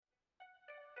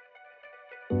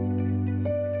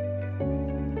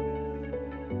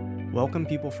Welcome,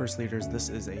 People First Leaders. This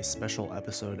is a special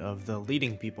episode of the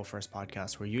Leading People First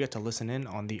podcast where you get to listen in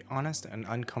on the honest and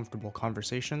uncomfortable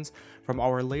conversations from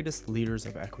our latest Leaders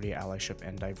of Equity, Allyship,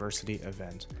 and Diversity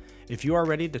event. If you are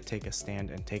ready to take a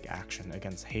stand and take action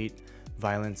against hate,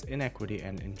 violence, inequity,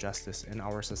 and injustice in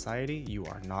our society, you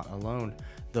are not alone.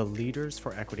 The Leaders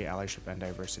for Equity, Allyship, and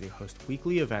Diversity host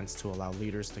weekly events to allow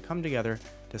leaders to come together,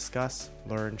 discuss,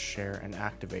 learn, share, and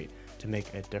activate to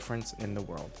make a difference in the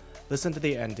world. Listen to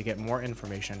the end to get more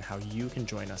information how you can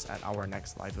join us at our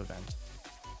next live event.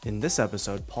 In this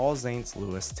episode, Paul Zaintz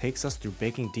Lewis takes us through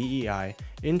baking DEI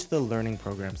into the learning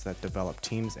programs that develop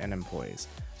teams and employees.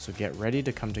 So get ready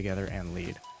to come together and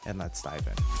lead, and let's dive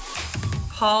in.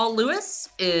 Paul Lewis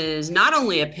is not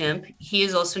only a pimp, he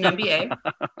is also an MBA.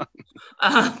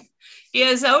 He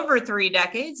has over 3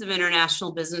 decades of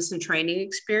international business and training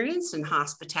experience in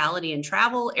hospitality and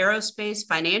travel, aerospace,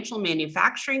 financial,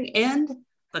 manufacturing, and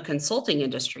the consulting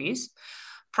industries.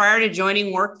 Prior to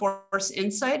joining Workforce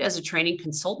Insight as a training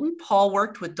consultant, Paul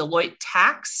worked with Deloitte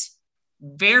Tax,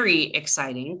 very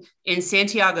exciting, in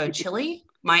Santiago, Chile,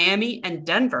 Miami, and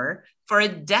Denver for a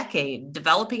decade,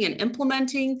 developing and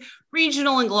implementing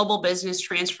regional and global business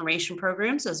transformation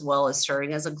programs, as well as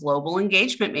serving as a global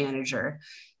engagement manager.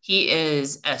 He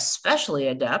is especially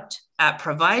adept at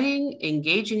providing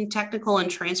engaging technical and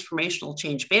transformational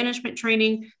change management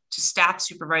training to staff,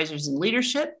 supervisors, and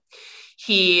leadership.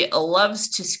 He loves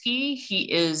to ski.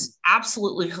 He is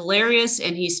absolutely hilarious,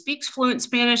 and he speaks fluent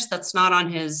Spanish. That's not on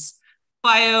his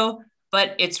bio,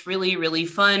 but it's really, really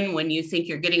fun when you think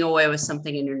you're getting away with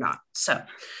something and you're not. So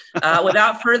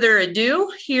without further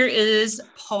ado, here is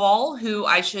Paul, who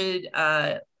I should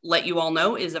let you all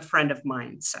know is a friend of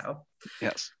mine. So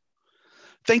yes.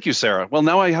 Thank you, Sarah. Well,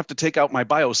 now I have to take out my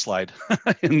bio slide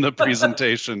in the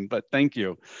presentation, but thank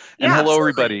you. And hello,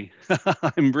 everybody.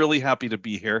 I'm really happy to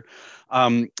be here.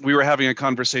 We were having a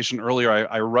conversation earlier.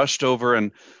 I rushed over,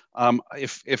 and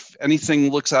if anything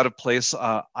looks out of place,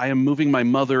 I am moving my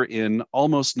mother in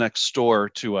almost next door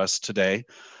to us today.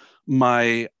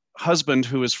 My husband,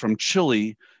 who is from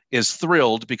Chile, is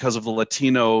thrilled because of the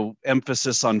Latino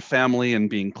emphasis on family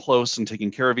and being close and taking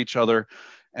care of each other.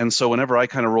 And so whenever I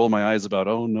kind of roll my eyes about,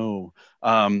 oh no,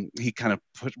 he kind of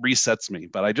resets me.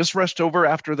 But I just rushed over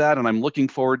after that, and I'm looking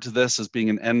forward to this as being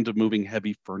an end of moving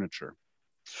heavy furniture.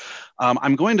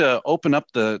 I'm going to open up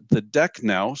the deck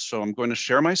now, so I'm going to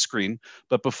share my screen.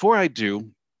 But before I do,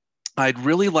 I'd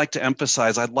really like to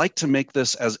emphasize, I'd like to make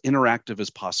this as interactive as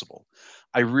possible.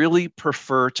 I really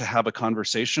prefer to have a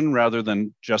conversation rather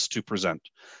than just to present.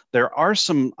 There are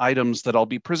some items that I'll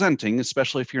be presenting,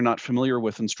 especially if you're not familiar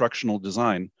with instructional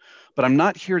design, but I'm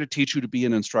not here to teach you to be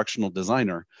an instructional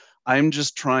designer. I'm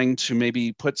just trying to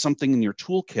maybe put something in your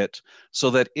toolkit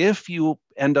so that if you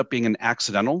end up being an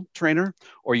accidental trainer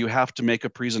or you have to make a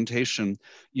presentation,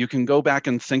 you can go back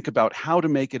and think about how to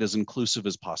make it as inclusive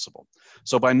as possible.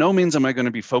 So by no means am I going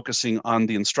to be focusing on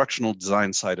the instructional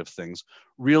design side of things.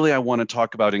 Really, I want to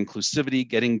talk about inclusivity,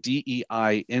 getting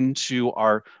DEI into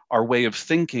our way of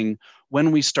thinking when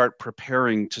we start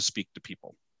preparing to speak to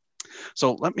people.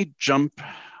 So let me jump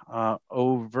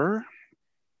over.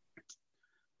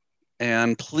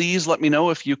 And please let me know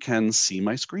if you can see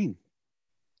my screen.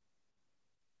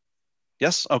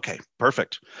 Yes, okay,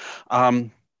 perfect.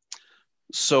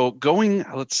 So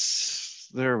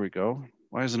there we go.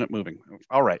 Why isn't it moving?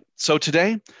 All right, so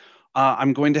today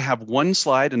I'm going to have one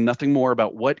slide and nothing more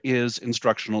about what is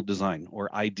instructional design, or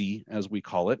ID as we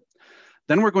call it.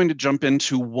 Then we're going to jump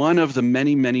into one of the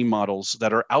many, many models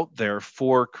that are out there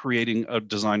for creating a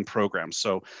design program.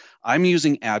 So I'm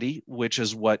using ADDIE, which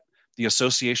is what the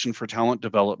Association for Talent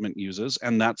Development uses,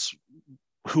 and that's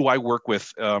who I work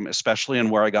with, especially, and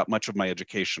where I got much of my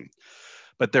education.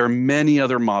 But there are many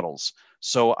other models,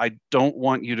 so I don't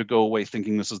want you to go away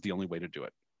thinking this is the only way to do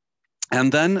it.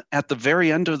 And then at the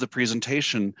very end of the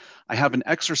presentation, I have an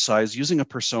exercise using a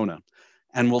persona,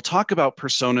 and we'll talk about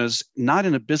personas not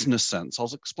in a business sense.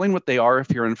 I'll explain what they are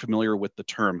if you're unfamiliar with the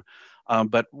term.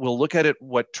 But we'll look at it,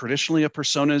 what traditionally a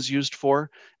persona is used for,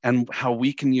 and how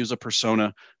we can use a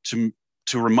persona to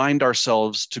remind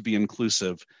ourselves to be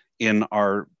inclusive in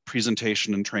our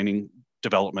presentation and training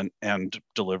development and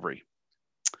delivery.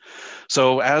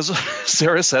 So as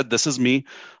Sarah said, this is me.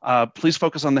 Please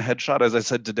focus on the headshot. As I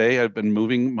said today, I've been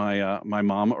moving my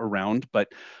mom around,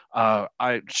 but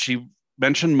she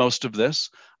mentioned most of this.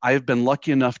 I have been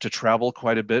lucky enough to travel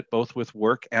quite a bit, both with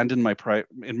work and in my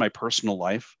personal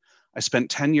life. I spent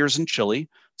 10 years in Chile.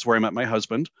 It's where I met my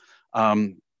husband.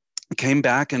 Came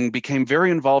back and became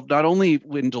very involved, not only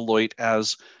in Deloitte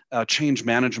as change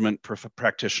management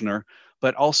practitioner,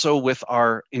 but also with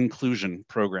our inclusion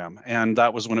program. And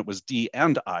that was when it was D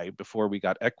and I before we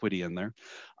got equity in there.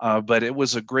 But it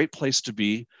was a great place to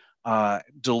be.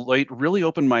 Deloitte really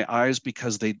opened my eyes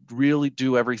because they really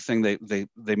do everything.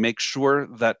 They make sure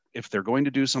that if they're going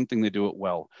to do something, they do it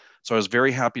well. So I was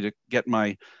very happy to get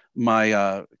my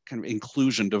kind of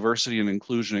inclusion, diversity and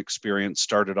inclusion experience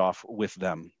started off with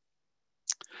them.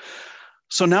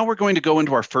 So now we're going to go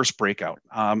into our first breakout.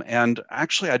 And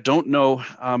actually, I don't know,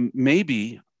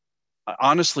 maybe,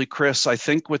 honestly, Chris, I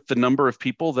think with the number of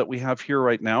people that we have here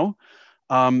right now,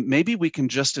 maybe we can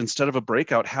just, instead of a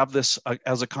breakout, have this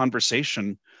as a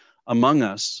conversation among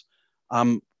us.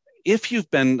 If you've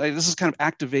been, this is kind of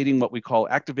activating what we call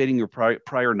activating your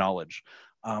prior knowledge.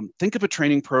 Think of a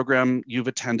training program you've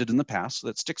attended in the past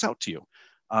that sticks out to you.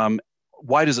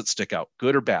 Why does it stick out,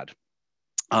 good or bad?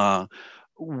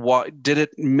 Did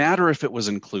it matter if it was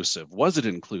inclusive? Was it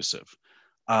inclusive?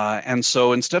 And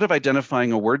so instead of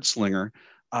identifying a word slinger,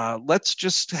 let's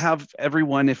just have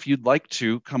everyone, if you'd like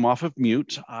to, come off of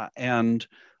mute and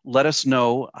let us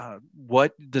know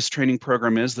what this training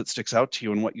program is that sticks out to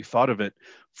you and what you thought of it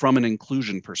from an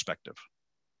inclusion perspective.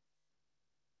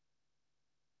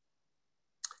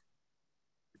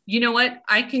 You know what?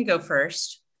 I can go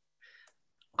first.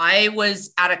 I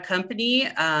was at a company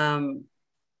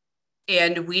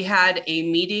and we had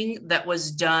a meeting that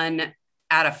was done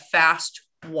at a fast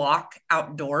walk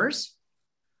outdoors,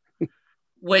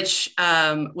 which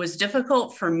was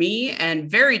difficult for me and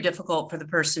very difficult for the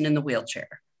person in the wheelchair.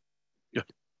 Yeah.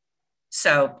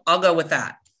 So I'll go with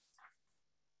that.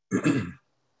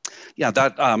 Yeah,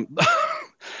 that.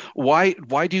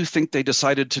 Why do you think they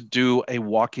decided to do a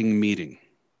walking meeting?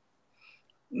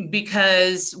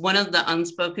 Because one of the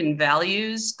unspoken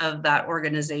values of that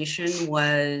organization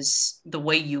was the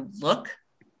way you look,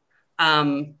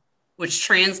 which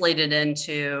translated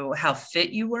into how fit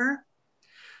you were.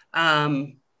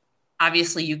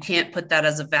 Obviously, you can't put that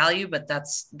as a value, but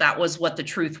that was what the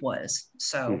truth was.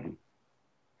 So,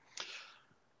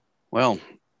 well,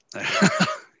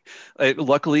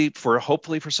 luckily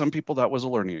hopefully for some people, that was a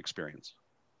learning experience.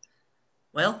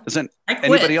 Well, isn't I quit,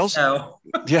 anybody else? So.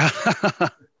 Yeah.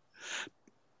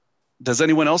 Does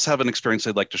anyone else have an experience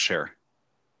they'd like to share?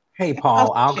 Hey,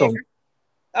 Paul, I'll go.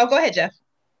 Oh, go ahead, Jeff.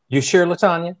 You sure,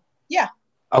 LaTanya? Yeah.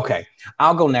 Okay,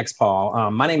 I'll go next,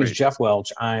 Paul. My name is Jeff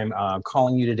Welch. I'm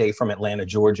calling you today from Atlanta,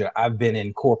 Georgia. I've been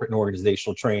in corporate and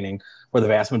organizational training for the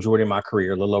vast majority of my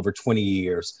career, a little over 20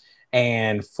 years.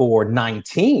 And for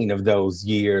 19 of those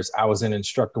years, I was an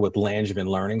instructor with Langevin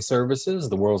Learning Services,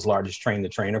 the world's largest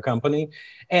train-the-trainer company.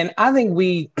 And I think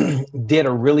we did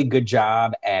a really good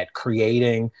job at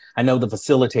creating, I know the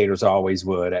facilitators always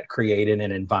would, at creating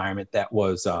an environment that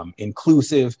was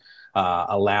inclusive,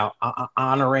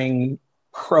 honoring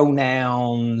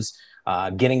pronouns,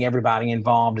 getting everybody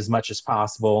involved as much as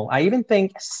possible. I even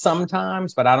think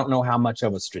sometimes, but I don't know how much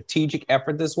of a strategic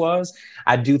effort this was,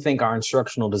 I do think our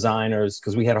instructional designers,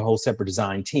 because we had a whole separate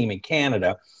design team in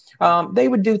Canada, they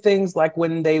would do things like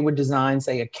when they would design,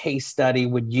 say, a case study,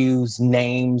 would use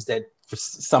names that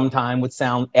sometimes would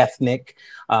sound ethnic.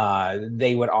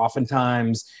 They would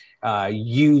oftentimes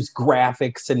use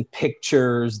graphics and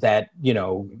pictures that, you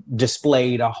know,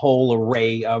 displayed a whole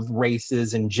array of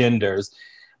races and genders.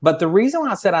 But the reason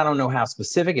why I said I don't know how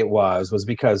specific it was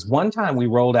because one time we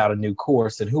rolled out a new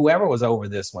course and whoever was over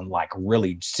this one, like,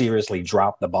 really seriously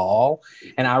dropped the ball.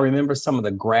 And I remember some of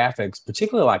the graphics,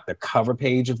 particularly like the cover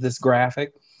page of this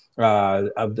graphic, on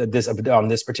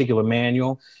this particular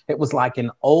manual. It was like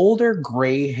an older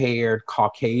gray-haired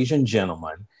Caucasian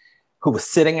gentleman who was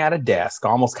sitting at a desk,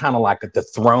 almost kind of like at the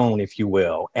throne, if you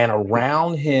will. And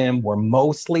around him were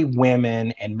mostly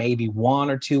women and maybe one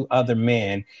or two other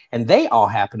men. And they all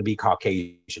happened to be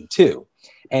Caucasian too.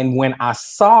 And when I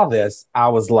saw this, I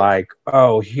was like,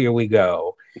 oh, here we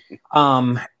go.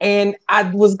 And I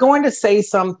was going to say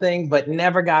something, but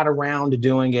never got around to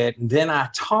doing it. Then I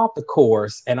taught the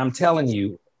course, and I'm telling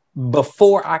you,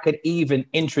 before I could even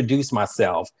introduce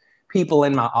myself, people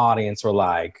in my audience were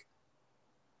like,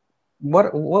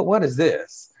 what is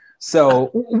this?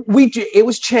 So it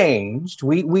was changed.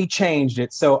 We changed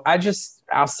it. So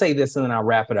I'll say this and then I'll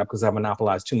wrap it up because I've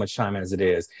monopolized too much time as it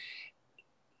is.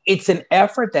 It's an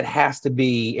effort that has to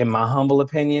be, in my humble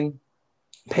opinion,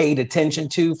 paid attention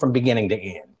to from beginning to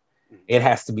end. It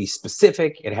has to be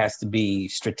specific. It has to be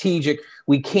strategic.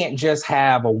 We can't just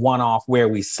have a one-off where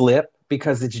we slip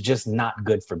because it's just not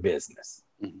good for business.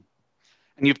 Mm-hmm.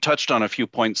 And you've touched on a few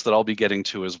points that I'll be getting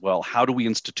to as well. How do we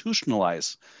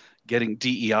institutionalize getting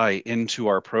DEI into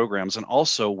our programs? And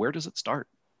also, where does it start?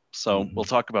 So we'll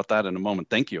talk about that in a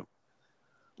moment. Thank you.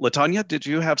 LaTanya, did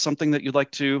you have something that you'd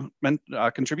like to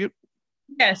contribute?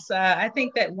 Yes, I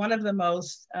think that one of the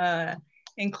most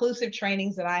inclusive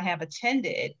trainings that I have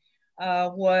attended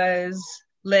was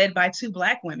led by two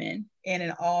Black women in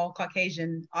an all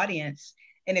Caucasian audience.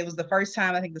 And it was the first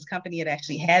time I think this company had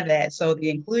actually had that. So the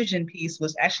inclusion piece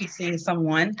was actually seeing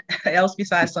someone else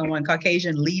besides someone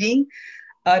Caucasian leading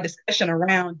a discussion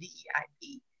around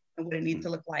DEIP and what it needs to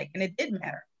look like. And it did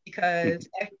matter because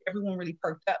everyone really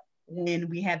perked up when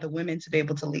we had the women to be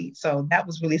able to lead. So that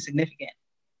was really significant.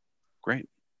 Great.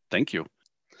 Thank you.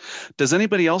 Does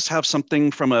anybody else have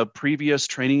something from a previous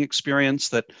training experience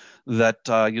that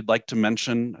you'd like to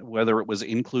mention, whether it was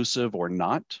inclusive or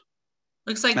not?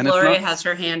 Looks like Gloria has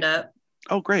her hand up.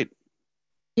 Oh, great.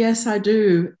 Yes, I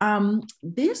do.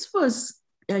 This was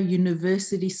a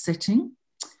university setting.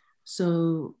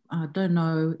 So I don't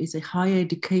know, is it higher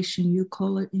education you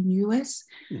call it in US?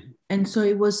 Mm-hmm. And so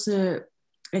it was a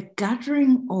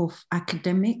gathering of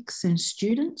academics and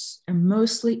students, and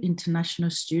mostly international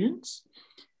students.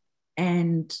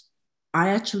 And I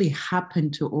actually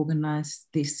happened to organize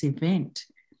this event.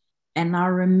 And I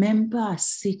remember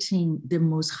sitting the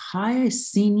most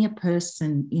highest senior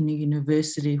person in a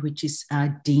university, which is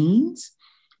our deans,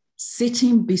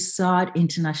 sitting beside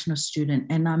international student.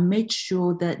 And I made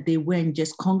sure that they weren't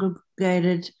just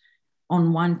congregated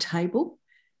on one table.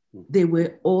 They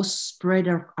were all spread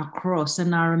across.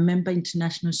 And I remember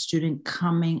international student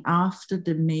coming after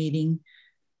the meeting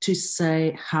to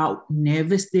say how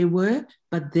nervous they were,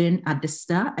 but then at the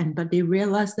start, but they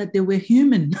realized that they were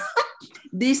human.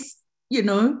 These,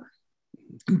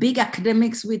 big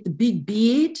academics with the big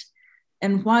beard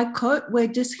and white coat were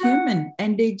just human,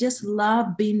 and they just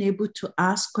love being able to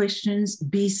ask questions,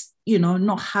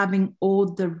 not having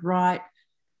all the right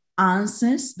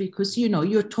answers, because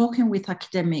you're talking with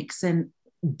academics and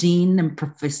dean and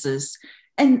professors,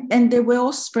 and they were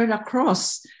all spread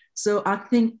across. So I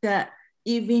think that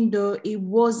even though it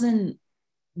wasn't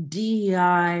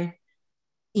DEI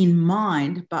in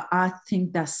mind, but I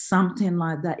think that something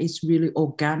like that is really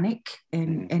organic,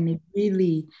 and it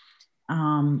really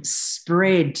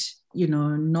spread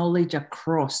knowledge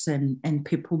across, and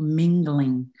people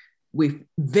mingling with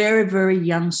very, very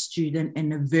young student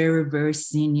and a very, very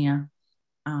senior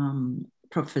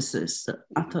professors. So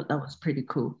I thought that was pretty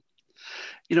cool.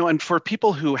 And for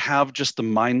people who have just the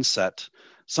mindset,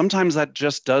 sometimes that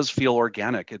just does feel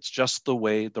organic. It's just the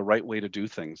right way to do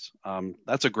things.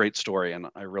 That's a great story, and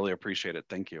I really appreciate it.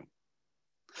 Thank you.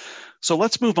 So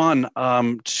let's move on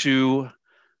to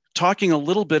talking a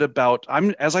little bit about,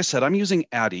 as I said, I'm using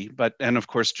ADDIE, and of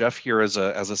course, Jeff here as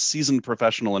a seasoned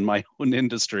professional in my own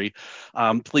industry,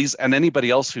 please, and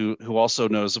anybody else who also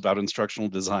knows about instructional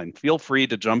design, feel free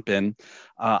to jump in.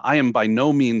 I am by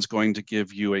no means going to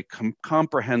give you a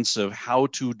comprehensive how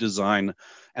to design,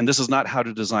 and this is not how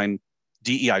to design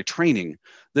DEI training.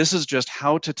 This is just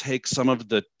how to take some of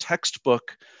the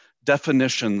textbook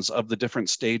definitions of the different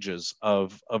stages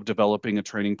of developing a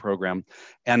training program,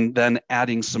 and then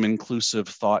adding some inclusive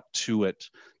thought to it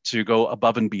to go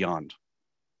above and beyond.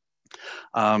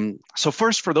 So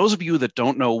first, for those of you that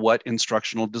don't know what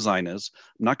instructional design is,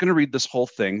 I'm not going to read this whole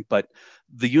thing, but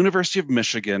the University of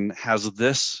Michigan has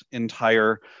this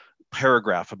entire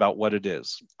paragraph about what it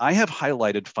is. I have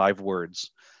highlighted 5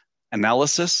 words: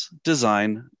 analysis,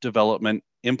 design, development,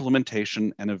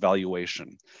 implementation, and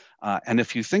evaluation. And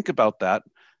if you think about that,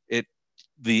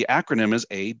 the acronym is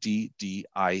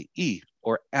ADDIE,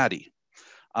 or ADDIE.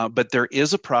 But there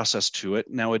is a process to it.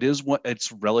 Now,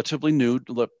 it's relatively new,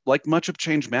 like much of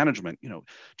change management.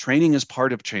 Training is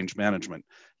part of change management.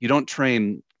 You don't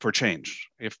train for change.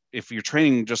 If you're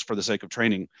training just for the sake of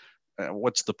training,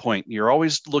 what's the point? You're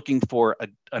always looking for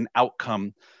an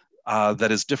outcome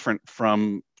that is different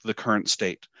from the current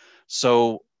state.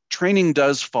 So training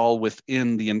does fall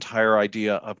within the entire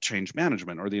idea of change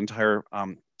management, or the entire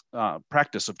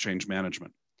practice of change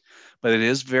management. But it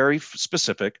is very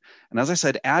specific. And as I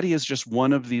said, ADDIE is just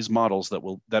one of these models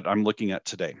that I'm looking at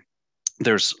today.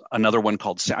 There's another one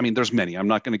called, there's many. I'm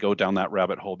not going to go down that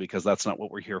rabbit hole because that's not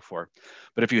what we're here for.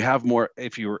 But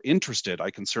if you're interested,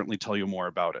 I can certainly tell you more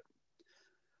about it.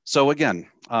 So again,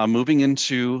 moving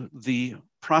into the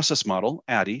process model,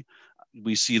 ADDIE,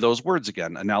 we see those words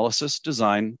again: analysis,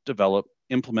 design, develop,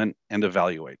 implement, and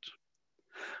evaluate.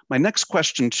 My next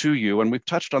question to you, and we've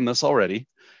touched on this already,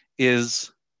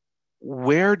 is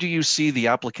where do you see the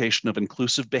application of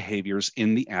inclusive behaviors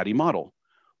in the ADDIE model?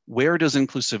 Where does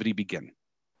inclusivity begin?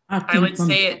 I would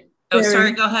say it. Oh,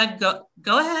 sorry, go ahead.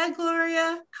 Go ahead,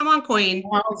 Gloria. Come on, Queen.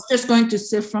 Well, I was just going to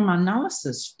say, from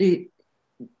analysis,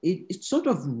 it sort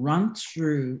of runs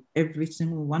through every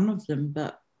single one of them,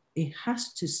 but it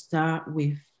has to start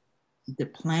with the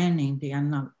planning,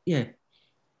 yeah.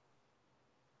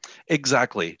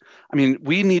 Exactly. I mean,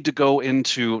 we need to go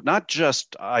into not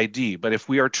just ID, but if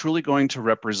we are truly going to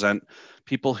represent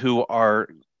people who are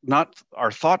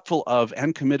thoughtful of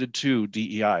and committed to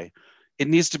DEI, it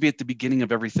needs to be at the beginning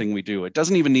of everything we do. It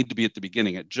doesn't even need to be at the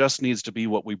beginning. It just needs to be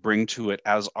what we bring to it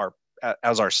as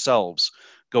ourselves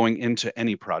going into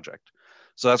any project.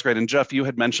 So that's great. And Jeff, you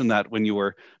had mentioned that when you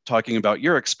were talking about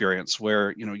your experience,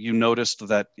 where you noticed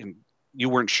that you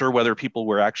weren't sure whether people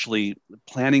were actually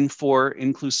planning for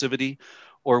inclusivity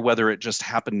or whether it just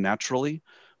happened naturally.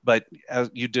 But as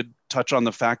you did touch on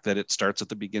the fact that it starts at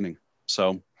the beginning.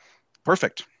 So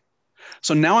perfect.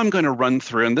 So now I'm going to run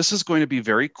through, and this is going to be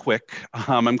very quick.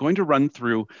 I'm going to run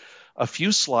through a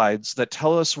few slides that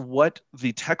tell us what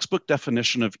the textbook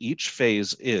definition of each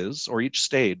phase is, or each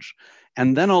stage.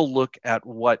 And then I'll look at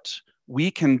what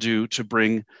we can do to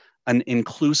bring an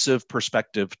inclusive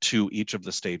perspective to each of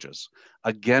the stages.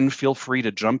 Again, feel free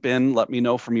to jump in. Let me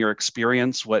know from your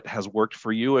experience what has worked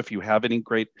for you, if you have any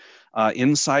great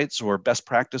insights or best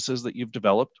practices that you've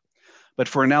developed. But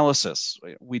for analysis,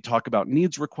 we talk about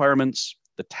needs requirements,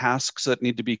 the tasks that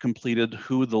need to be completed,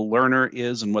 who the learner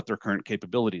is, and what their current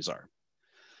capabilities are.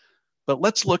 But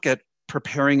let's look at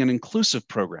preparing an inclusive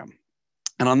program.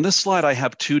 And on this slide, I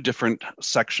have two different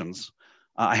sections.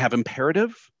 I have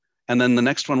imperative, and then the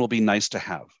next one will be nice to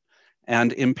have.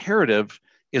 And imperative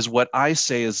is what I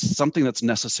say is something that's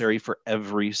necessary for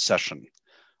every session.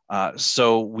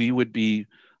 So we would be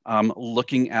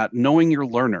looking at knowing your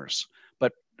learners.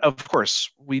 But of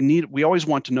course, we always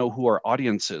want to know who our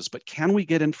audience is, but can we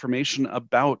get information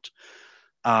about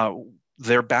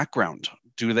their background?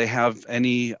 Do they have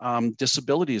any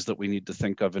disabilities that we need to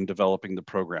think of in developing the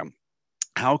program?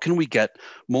 How can we get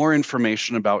more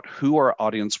information about who our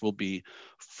audience will be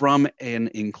from an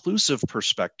inclusive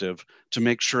perspective to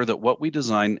make sure that what we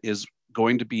design is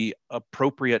going to be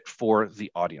appropriate for the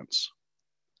audience?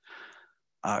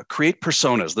 Create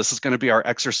personas. This is going to be our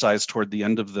exercise toward the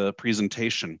end of the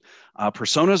presentation.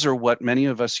 Personas are what many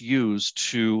of us use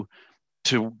to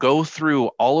go through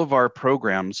all of our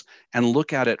programs and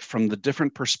look at it from the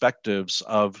different perspectives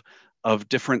of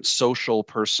different social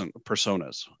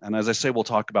personas. And as I say, we'll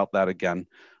talk about that again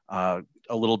a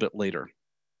little bit later.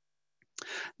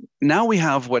 Now we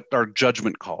have what are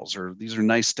judgment calls, or these are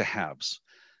nice to haves.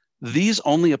 These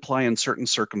only apply in certain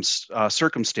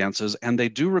circumstances, and they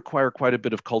do require quite a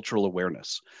bit of cultural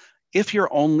awareness. If you're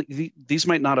these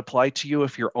might not apply to you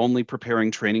if you're only preparing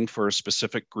training for a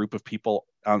specific group of people,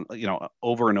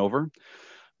 over and over.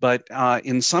 But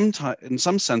in some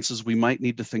senses, we might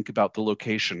need to think about the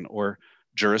location or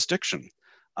jurisdiction.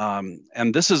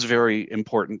 And this is very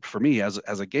important for me as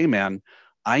a gay man.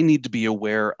 I need to be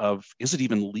aware of, is it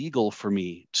even legal for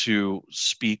me to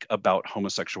speak about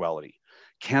homosexuality?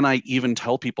 Can I even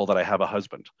tell people that I have a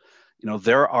husband?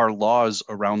 There are laws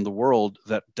around the world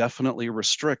that definitely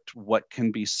restrict what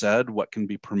can be said, what can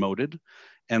be promoted.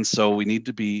 And so we need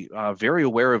to be very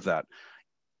aware of that.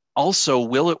 Also,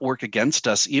 will it work against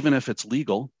us even if it's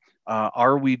legal?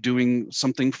 Are we doing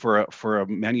something for a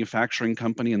manufacturing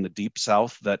company in the Deep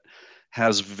South that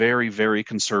has very, very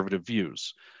conservative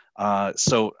views?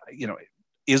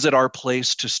 Is it our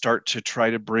place to start to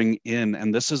try to bring in,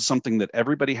 and this is something that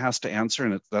everybody has to answer,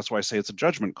 and that's why I say it's a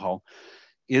judgment call.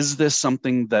 Is this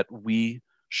something that we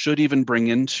should even bring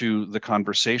into the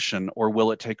conversation, or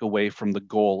will it take away from the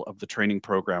goal of the training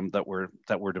program that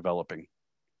we're developing?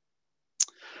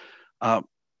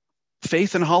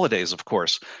 Faith and holidays, of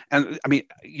course. And I mean,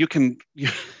 you can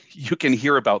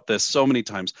hear about this so many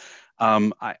times.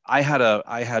 I had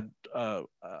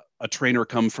a trainer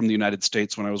come from the United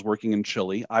States when I was working in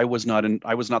Chile. I was not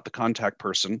the contact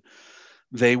person.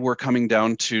 They were coming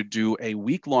down to do a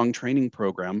week-long training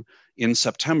program in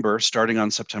September, starting on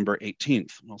September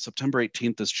 18th. Well, September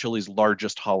 18th is Chile's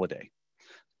largest holiday.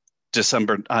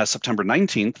 September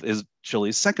 19th is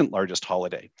Chile's second largest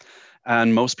holiday.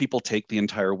 And most people take the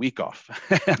entire week off.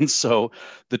 And so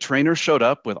the trainer showed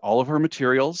up with all of her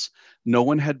materials. No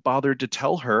one had bothered to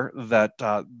tell her that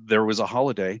there was a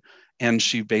holiday. And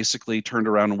she basically turned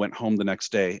around and went home the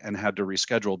next day and had to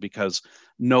reschedule because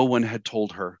no one had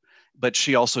told her. But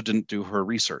she also didn't do her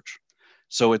research.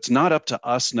 So it's not up to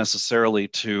us necessarily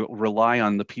to rely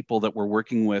on the people that we're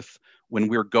working with when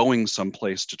we're going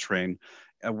someplace to train.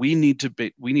 We need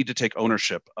to take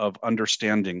ownership of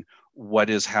understanding what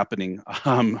is happening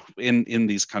in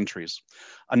these countries.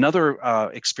 Another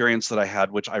experience that I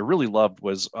had, which I really loved,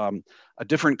 was a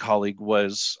different colleague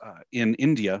was in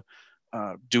India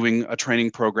doing a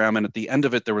training program, and at the end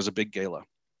of it, there was a big gala.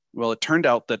 Well, it turned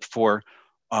out that for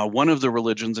one of the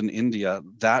religions in India,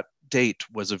 that date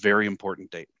was a very important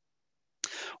date.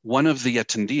 One of the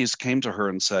attendees came to her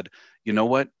and said, you know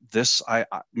what,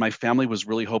 my family was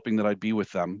really hoping that I'd be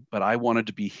with them, but I wanted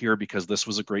to be here because this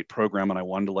was a great program and I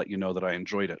wanted to let you know that I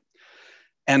enjoyed it.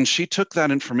 And she took that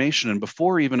information, and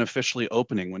before even officially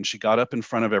opening, when she got up in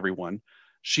front of everyone,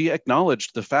 she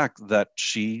acknowledged the fact that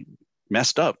she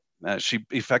messed up. She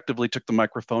effectively took the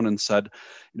microphone and said,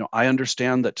 I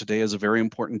understand that today is a very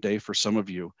important day for some of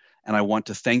you, and I want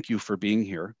to thank you for being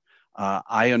here.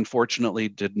 I unfortunately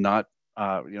did not,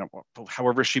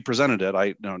 however she presented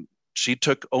it, she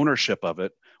took ownership of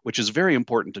it, which is very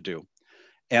important to do,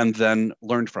 and then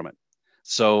learned from it.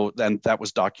 So then that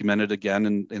was documented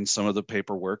again in some of the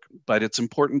paperwork, but it's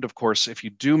important, of course, if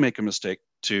you do make a mistake,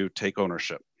 to take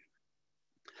ownership.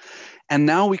 And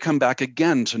now we come back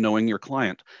again to knowing your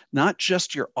client, not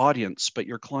just your audience, but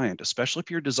your client, especially if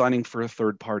you're designing for a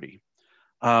third party.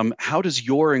 How does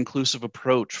your inclusive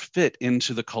approach fit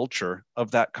into the culture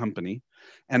of that company?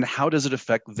 And how does it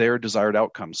affect their desired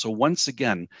outcome? So once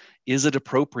again, is it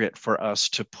appropriate for us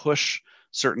to push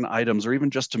certain items or even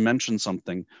just to mention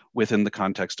something within the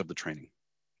context of the training?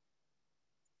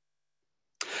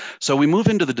 So we move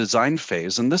into the design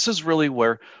phase, and this is really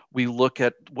where we look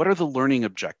at what are the learning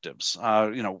objectives,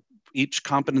 each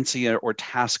competency or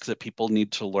task that people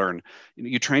need to learn.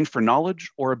 You train for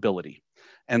knowledge or ability.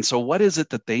 And so what is it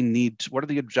that they need? What are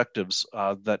the objectives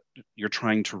that you're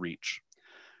trying to reach?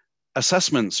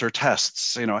 Assessments or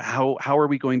tests, how are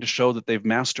we going to show that they've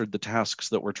mastered the tasks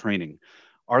that we're training?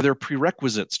 Are there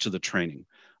prerequisites to the training?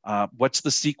 What's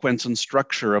the sequence and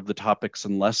structure of the topics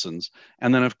and lessons?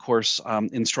 And then, of course,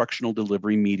 instructional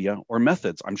delivery media or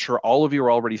methods. I'm sure all of you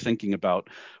are already thinking about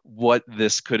what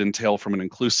this could entail from an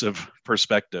inclusive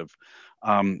perspective.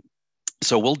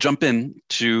 So we'll jump in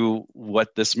to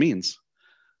what this means.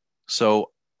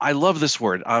 So I love this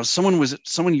word.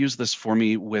 Someone used this for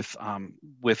me with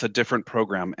a different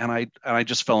program, and I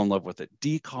just fell in love with it.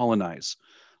 Decolonize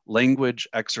language,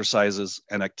 exercises,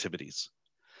 and activities.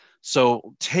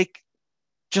 So take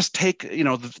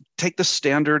the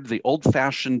standard, the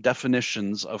old-fashioned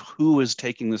definitions of who is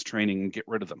taking this training and get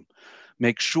rid of them.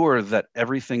 Make sure that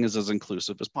everything is as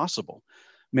inclusive as possible.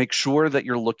 Make sure that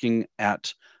you're looking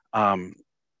at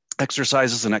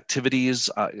exercises and activities,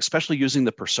 especially using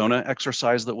the persona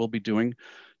exercise that we'll be doing,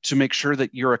 to make sure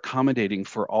that you're accommodating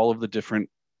for all of the different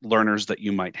learners that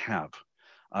you might have.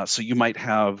 So you might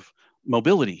have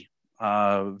mobility,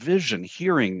 vision,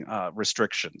 hearing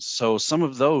restrictions. So some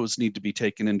of those need to be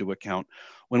taken into account.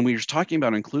 When we're talking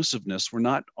about inclusiveness, we're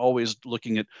not always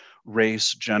looking at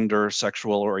race, gender,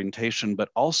 sexual orientation, but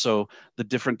also the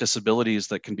different disabilities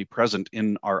that can be present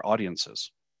in our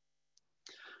audiences.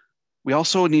 We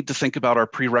also need to think about our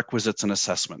prerequisites and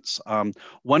assessments.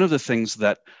 One of the things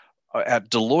that at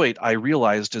Deloitte I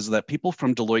realized is that people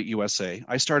from Deloitte USA,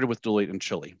 I started with Deloitte in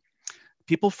Chile,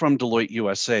 people from Deloitte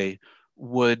USA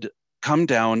would come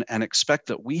down and expect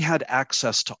that we had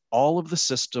access to all of the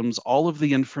systems, all of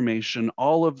the information,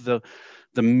 all of the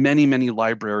many, many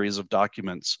libraries of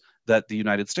documents that the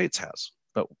United States has,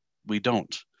 but we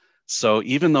don't. So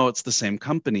even though it's the same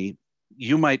company,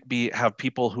 you might have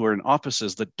people who are in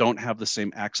offices that don't have the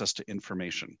same access to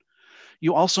information.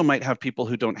 You also might have people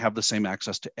who don't have the same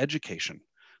access to education.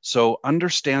 So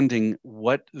understanding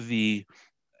what the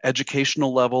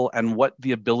educational level and what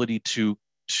the ability to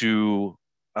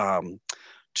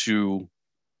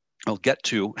get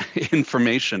to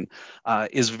information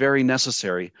is very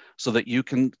necessary so that you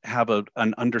can have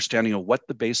an understanding of what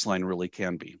the baseline really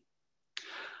can be.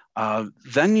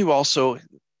 Then you also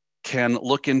can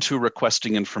look into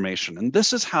requesting information. And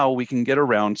this is how we can get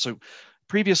around. So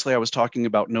previously I was talking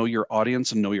about know your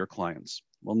audience and know your clients.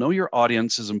 Well, know your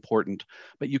audience is important,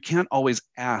 but you can't always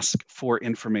ask for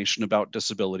information about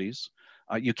disabilities.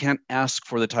 You can't ask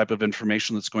for the type of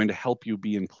information that's going to help you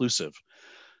be inclusive.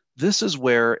 This is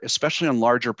where, especially on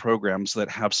larger programs that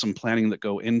have some planning that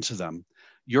go into them,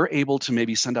 you're able to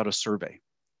maybe send out a survey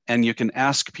and you can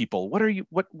ask people, what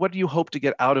do you hope to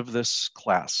get out of this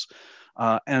class?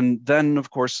 And then, of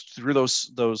course, through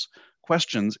those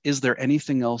questions, is there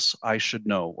anything else I should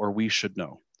know or we should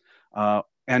know?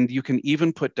 And you can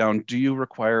even put down, do you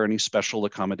require any special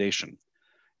accommodation?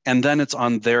 And then it's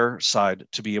on their side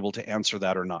to be able to answer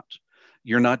that or not.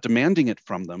 You're not demanding it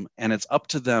from them, and it's up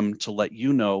to them to let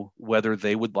you know whether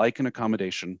they would like an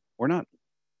accommodation or not.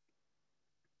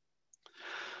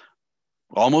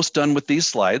 Almost done with these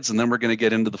slides, and then we're going to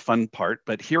get into the fun part.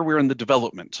 But here we're in the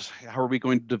development. How are we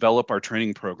going to develop our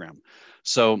training program?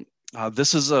 So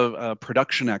this is a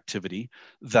production activity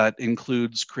that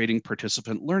includes creating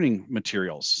participant learning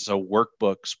materials. So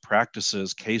workbooks,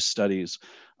 practices, case studies,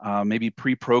 maybe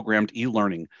pre-programmed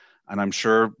e-learning. And I'm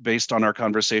sure based on our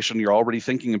conversation, you're already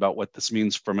thinking about what this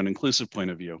means from an inclusive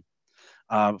point of view.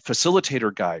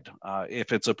 Facilitator guide,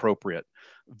 if it's appropriate.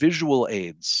 Visual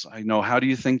aids, I know, how do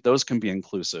you think those can be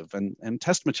inclusive? And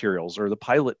test materials or the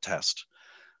pilot test.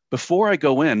 Before I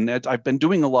go in, I've been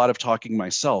doing a lot of talking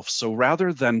myself. So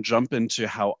rather than jump into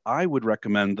how I would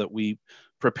recommend that we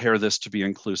prepare this to be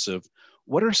inclusive,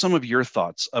 what are some of your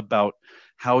thoughts about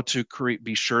how to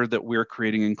be sure that we're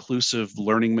creating inclusive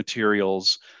learning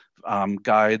materials,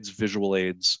 guides, visual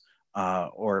aids,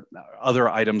 or other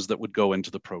items that would go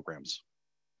into the programs?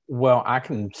 Well, I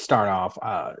can start off.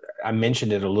 I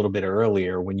mentioned it a little bit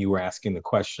earlier when you were asking the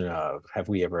question of, have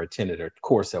we ever attended a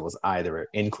course that was either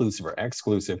inclusive or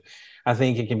exclusive? I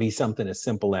think it can be something as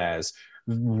simple as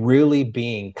really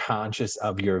being conscious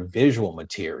of your visual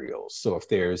materials. So if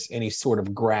there's any sort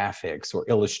of graphics or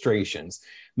illustrations,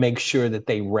 make sure that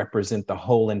they represent the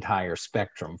whole entire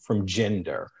spectrum, from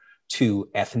gender to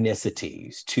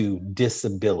ethnicities, to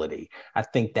disability. I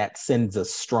think that sends a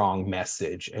strong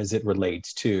message as it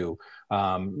relates to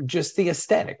just the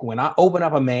aesthetic. When I open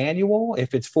up a manual,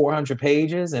 if it's 400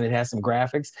 pages and it has some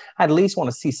graphics, I at least want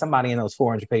to see somebody in those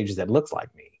 400 pages that looks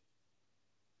like me.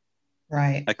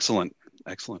 Right. Excellent.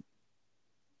 Excellent.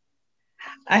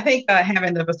 I think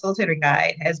having the facilitator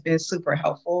guide has been super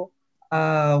helpful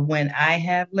when I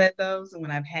have led those and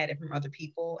when I've had it from other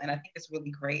people. And I think it's really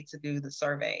great to do the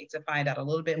survey to find out a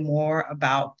little bit more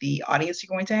about the audience you're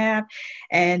going to have.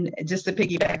 And just to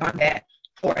piggyback on that,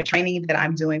 for a training that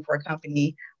I'm doing for a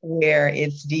company where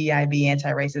it's DEIB,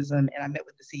 anti-racism, and I met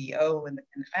with the CEO and the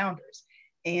founders.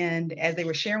 And as they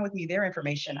were sharing with me their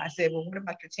information, I said, well, what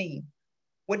about your team?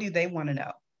 What do they want to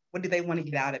know? What do they want to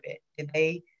get out of it? Did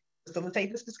they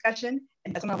facilitate this discussion?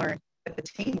 And that's when I learned that the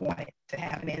team wanted to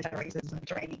have an anti-racism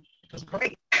training, which was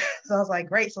great. So I was like,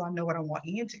 great, so I know what I'm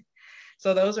walking into.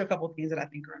 So those are a couple of things that I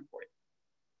think are important.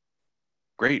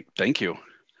 Great, thank you.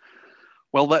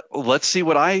 Well, let's see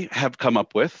what I have come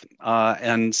up with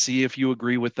and see if you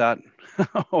agree with that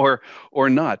or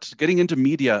not. Getting into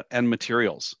media and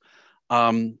materials.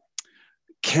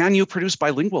 Can you produce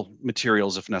bilingual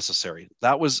materials if necessary?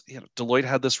 That was, Deloitte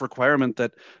had this requirement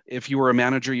that if you were a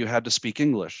manager, you had to speak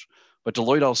English. But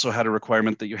Deloitte also had a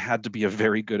requirement that you had to be a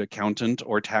very good accountant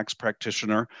or tax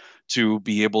practitioner to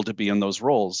be able to be in those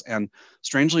roles. And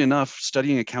strangely enough,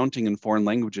 studying accounting in foreign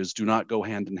languages do not go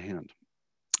hand in hand.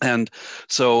 And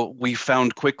so we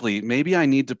found quickly, maybe I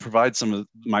need to provide some of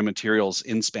my materials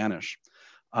in Spanish.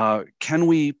 Can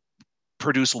we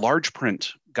produce large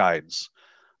print guides?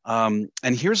 And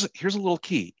here's a little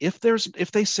key. If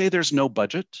they say there's no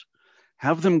budget,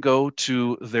 have them go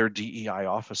to their DEI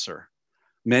officer.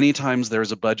 Many times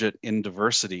there's a budget in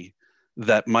diversity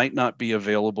that might not be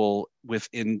available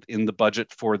within the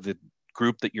budget for the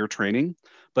group that you're training,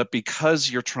 but because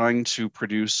you're trying to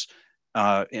produce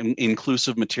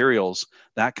inclusive materials,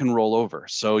 that can roll over.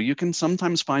 So you can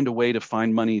sometimes find a way to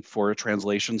find money for a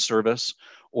translation service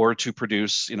or to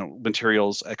produce,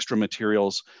 materials, extra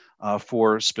materials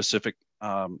for specific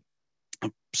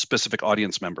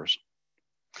audience members.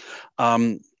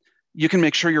 You can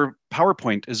make sure your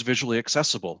PowerPoint is visually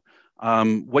accessible.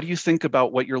 What do you think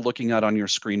about what you're looking at on your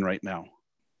screen right now?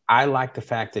 I like the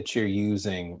fact that you're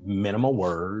using minimal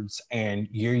words and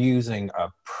you're using a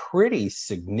pretty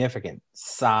significant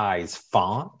size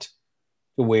font,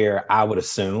 where I would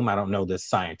assume, I don't know this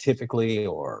scientifically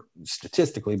or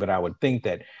statistically, but I would think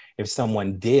that if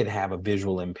someone did have a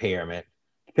visual impairment,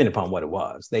 depending upon what it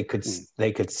was, they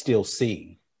could still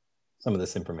see some of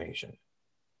this information.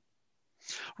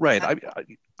 Right.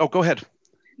 Go ahead.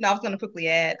 No, I was going to quickly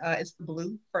add, it's the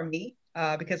blue for me.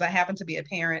 Because I happen to be a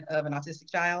parent of an autistic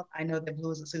child. I know that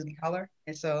blue is a soothing color.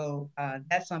 And so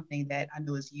that's something that I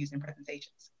know is used in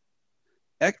presentations.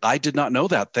 I did not know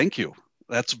that. Thank you.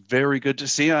 That's very good to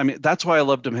see. I mean, that's why I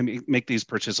love to make these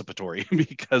participatory,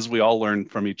 because we all learn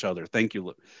from each other. Thank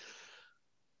you.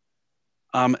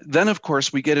 Then, of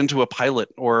course, we get into a pilot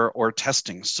or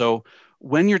testing. So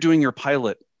when you're doing your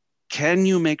pilot, can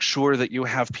you make sure that you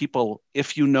have people,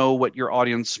 if you know what your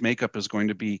audience makeup is going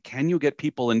to be, can you get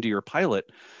people into your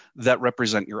pilot that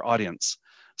represent your audience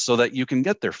so that you can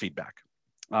get their feedback?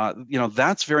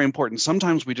 That's very important.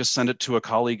 Sometimes we just send it to a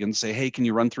colleague and say, hey, can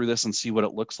you run through this and see what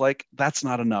it looks like? That's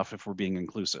not enough if we're being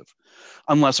inclusive,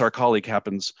 unless our colleague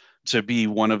happens to be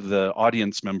one of the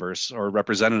audience members or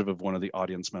representative of one of the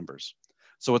audience members.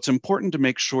 So it's important to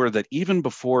make sure that even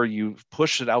before you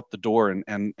push it out the door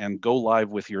and go live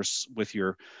with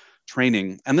your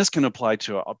training, and this can apply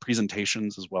to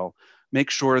presentations as well,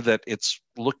 make sure that it's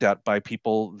looked at by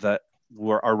people that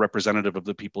are representative of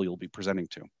the people you'll be presenting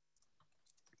to.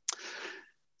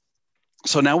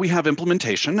 So now we have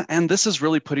implementation, and this is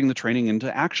really putting the training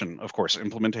into action, of course,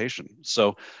 implementation.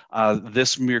 So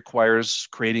this requires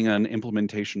creating an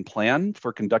implementation plan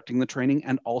for conducting the training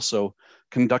and also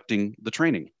conducting the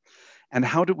training. And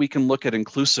how we can look at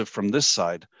inclusive from this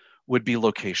side would be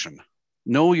location.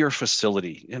 Know your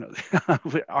facility. You know,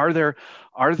 are there?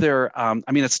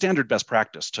 I mean, it's standard best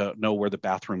practice to know where the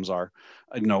bathrooms are,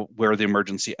 you know, where the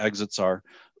emergency exits are.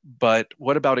 But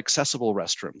what about accessible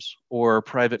restrooms or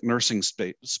private nursing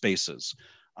spaces?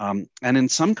 And in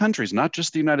some countries, not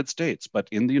just the United States, but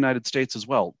in the United States as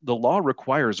well, the law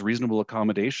requires reasonable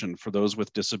accommodation for those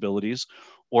with disabilities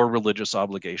or religious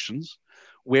obligations.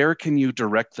 Where can you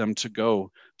direct them to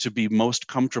go to be most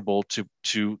comfortable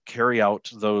to carry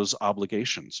out those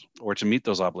obligations or to meet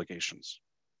those obligations?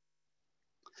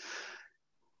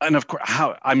 And of course,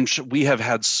 I'm sure we have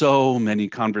had so many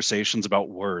conversations about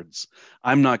words.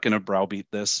 I'm not going to browbeat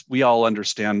this. We all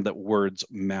understand that words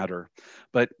matter.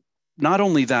 But not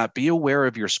only that, be aware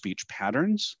of your speech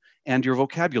patterns and your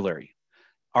vocabulary.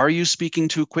 Are you speaking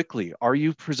too quickly? Are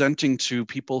you presenting to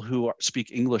people who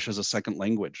speak English as a second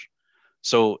language?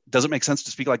 So does it make sense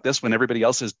to speak like this when everybody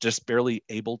else is just barely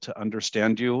able to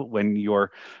understand you when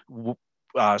you're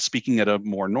speaking at a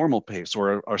more normal pace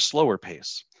or a slower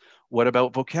pace? What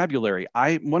about vocabulary?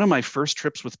 One of my first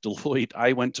trips with Deloitte,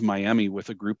 I went to Miami with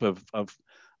a group of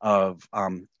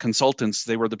consultants.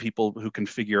 They were the people who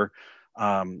configure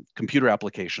computer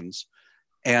applications.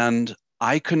 And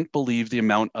I couldn't believe the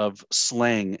amount of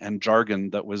slang and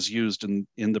jargon that was used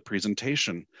in the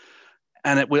presentation.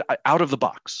 And it was out of the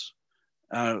box.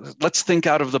 Let's think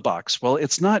out of the box. Well,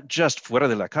 it's not just fuera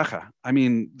de la caja. I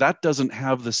mean, that doesn't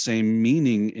have the same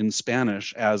meaning in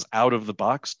Spanish as out of the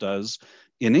box does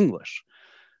in English.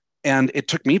 And it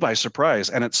took me by surprise,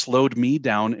 and it slowed me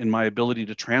down in my ability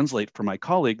to translate for my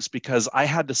colleagues, because I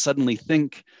had to suddenly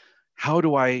think, how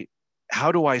do I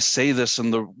say this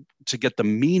to get the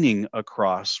meaning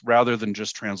across rather than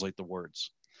just translate the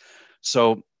words?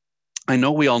 So I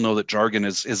know we all know that jargon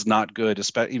is not good.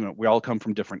 Especially, you know, we all come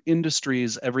from different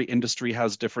industries. Every industry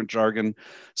has different jargon.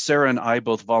 Sarah and I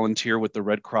both volunteer with the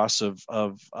Red Cross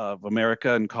of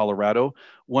America in Colorado.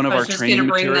 One of our training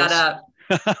materials. I was just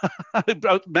going to bring that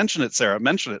up. Mention it, Sarah.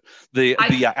 Mention it. The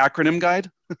acronym guide.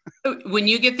 When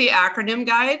you get the acronym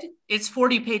guide, it's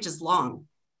 40 pages long.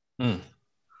 And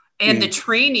the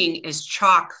training is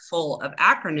chock full of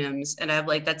acronyms. And I'm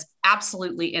like, that's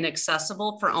absolutely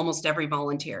inaccessible for almost every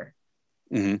volunteer.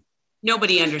 Mm-hmm.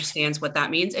 Nobody understands what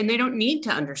that means, and they don't need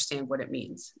to understand what it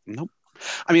means. Nope.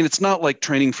 I mean, it's not like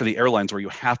training for the airlines where you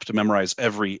have to memorize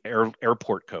every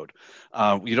airport code.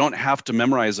 You don't have to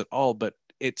memorize it all, but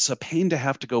it's a pain to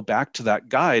have to go back to that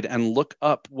guide and look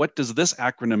up, what does this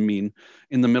acronym mean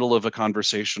in the middle of a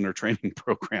conversation or training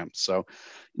program? So,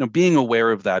 you know, being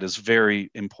aware of that is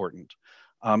very important.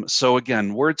 So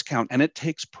again, words count, and it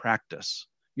takes practice.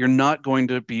 You're not going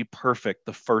to be perfect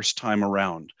the first time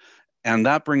around. And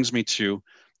that brings me to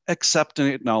accept and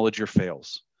acknowledge your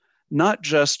fails. Not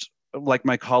just like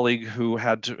my colleague who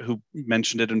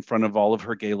mentioned it in front of all of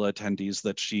her gala attendees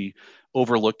that she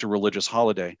overlooked a religious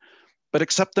holiday, but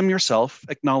accept them yourself,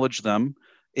 acknowledge them.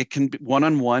 It can be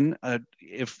one-on-one.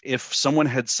 If someone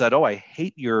had said, "Oh, I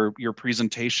hate your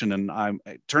presentation," and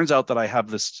it turns out that I have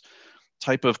this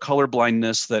type of color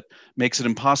blindness that makes it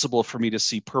impossible for me to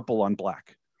see purple on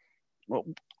black. Well,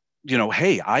 you know,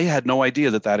 hey, I had no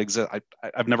idea that exists.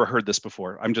 I've never heard this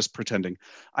before. I'm just pretending.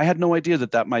 I had no idea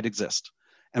that might exist.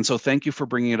 And so thank you for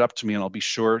bringing it up to me, and I'll be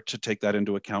sure to take that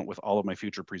into account with all of my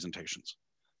future presentations.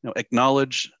 You know,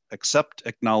 acknowledge, accept,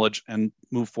 acknowledge, and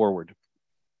move forward.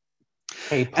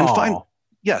 Hey, Paul.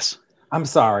 Yes. I'm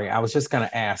sorry. I was just going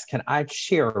to ask, can I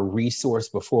share a resource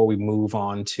before we move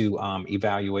on to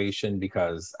evaluation?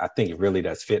 Because I think it really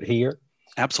does fit here.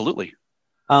 Absolutely.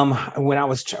 When I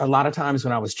was a lot of times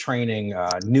when I was training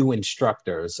new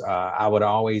instructors, I would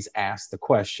always ask the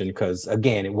question, because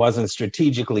again, it wasn't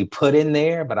strategically put in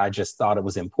there, but I just thought it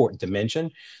was important to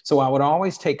mention. So I would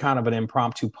always take kind of an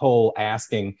impromptu poll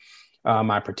asking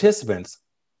my participants,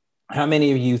 how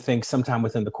many of you think sometime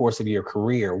within the course of your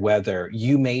career, whether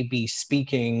you may be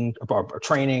speaking or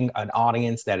training an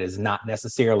audience that is not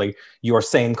necessarily your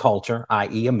same culture,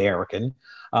 i.e. American,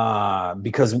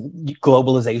 because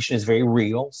globalization is very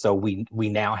real. So we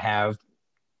now have,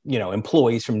 you know,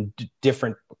 employees from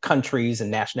different countries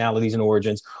and nationalities and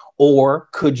origins, Or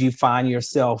could you find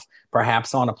yourself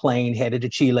perhaps on a plane headed to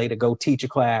Chile to go teach a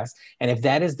class? And if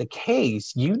that is the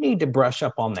case, you need to brush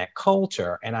up on that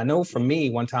culture. And I know for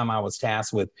me, one time I was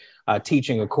tasked with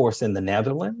teaching a course in the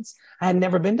Netherlands. I had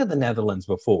never been to the Netherlands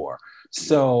before.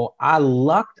 So I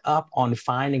lucked up on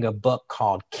finding a book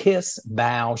called Kiss,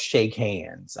 Bow, Shake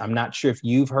Hands. I'm not sure if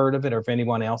you've heard of it or if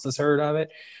anyone else has heard of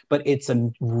it, but it's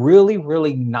a really,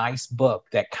 really nice book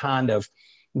that kind of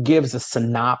gives a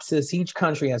synopsis. Each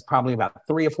country has probably about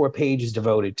 3 or 4 pages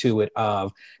devoted to it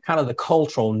of kind of the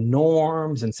cultural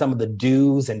norms and some of the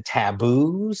do's and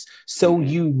taboos. So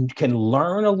you can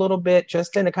learn a little bit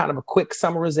just in a kind of a quick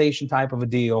summarization type of a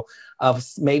deal of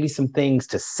maybe some things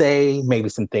to say, maybe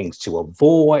some things to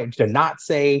avoid, to not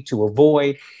say, to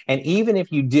avoid. And even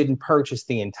if you didn't purchase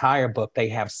the entire book, they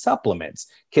have supplements.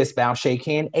 Kiss, Bow, Shake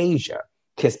Hand, Asia.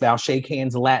 Kiss, Bow, Shake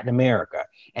Hands, Latin America.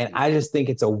 And I just think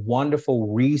it's a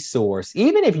wonderful resource,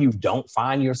 even if you don't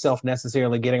find yourself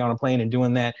necessarily getting on a plane and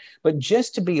doing that, but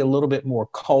just to be a little bit more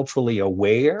culturally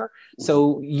aware.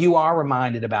 So you are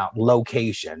reminded about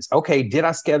locations. Okay, did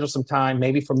I schedule some time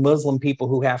maybe for Muslim people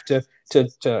who have to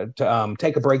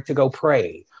take a break to go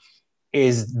pray?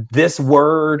 Is this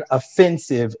word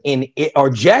offensive in it, or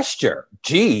gesture?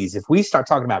 Geez, if we start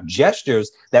talking about gestures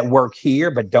that work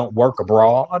here but don't work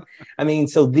abroad. I mean,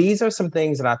 so these are some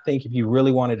things that I think if you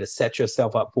really wanted to set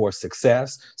yourself up for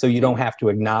success, so you don't have to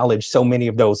acknowledge so many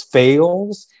of those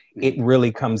fails, it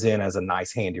really comes in as a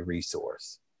nice, handy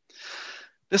resource.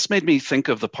 This made me think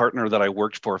of the partner that I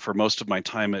worked for most of my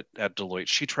time at Deloitte.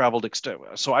 She traveled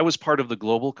so I was part of the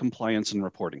global compliance and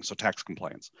reporting, so tax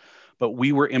compliance, but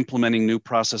we were implementing new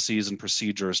processes and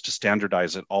procedures to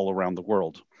standardize it all around the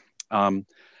world. And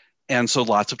so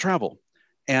lots of travel.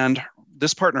 And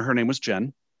this partner, her name was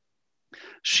Jen.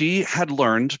 She had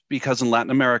learned, because in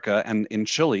Latin America and in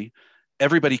Chile,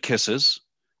 everybody kisses.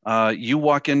 You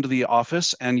walk into the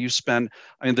office and you spend,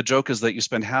 the joke is that you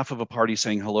spend half of a party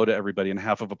saying hello to everybody and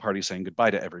half of a party saying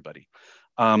goodbye to everybody.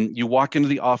 You walk into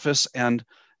the office and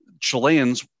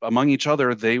Chileans among each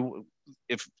other,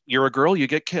 if you're a girl, you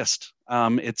get kissed.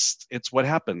 It's what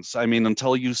happens.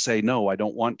 Until you say, no, I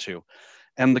don't want to.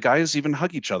 And the guys even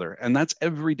hug each other. And that's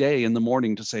every day in the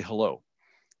morning to say hello.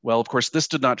 Well, of course, this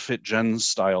did not fit Jen's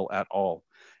style at all.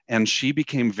 And she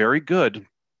became very good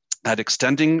at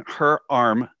extending her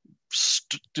arm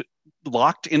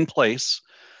locked in place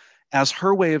as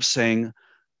her way of saying,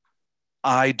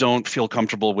 I don't feel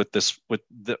comfortable with this,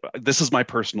 this is my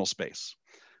personal space.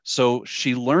 So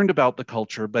she learned about the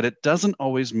culture, but it doesn't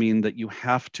always mean that you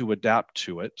have to adapt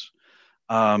to it.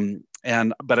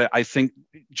 But I think,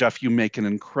 Jeff, you make an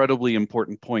incredibly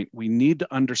important point. We need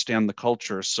to understand the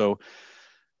culture. So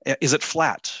is it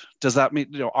flat? Does that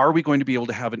mean, are we going to be able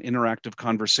to have an interactive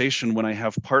conversation when I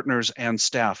have partners and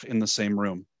staff in the same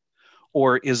room?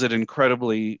 Or is it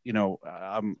incredibly,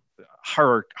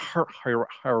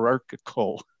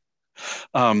 hierarchical?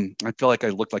 I feel like I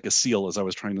looked like a seal as I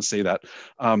was trying to say that.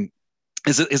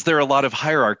 Is there a lot of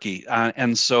hierarchy?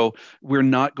 And so we're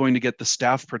not going to get the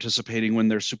staff participating when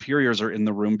their superiors are in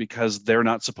the room because they're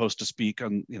not supposed to speak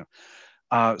on,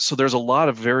 so there's a lot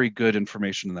of very good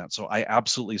information in that. So I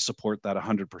absolutely support that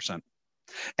 100%.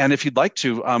 And if you'd like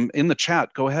to, in the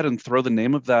chat, go ahead and throw the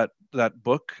name of that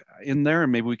book in there,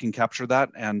 and maybe we can capture that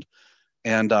and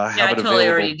have it available. I totally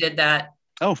already did that.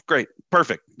 Oh, great.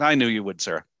 Perfect. I knew you would,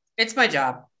 Sarah. It's my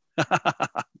job.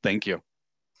 Thank you.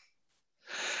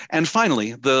 And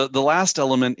finally, the last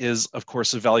element is, of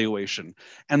course, evaluation.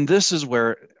 And this is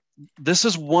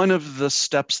one of the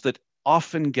steps that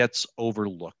often gets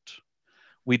overlooked.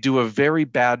 We do a very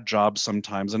bad job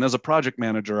sometimes. And as a project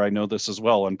manager, I know this as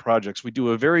well on projects, we do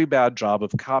a very bad job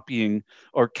of copying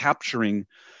or capturing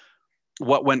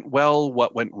what went well,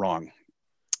 what went wrong.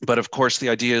 But of course, the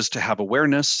idea is to have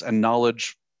awareness and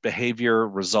knowledge, behavior,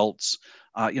 results.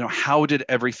 How did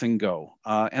everything go?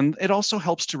 And it also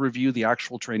helps to review the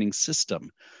actual training system.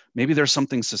 Maybe there's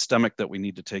something systemic that we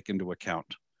need to take into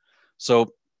account.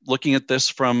 So looking at this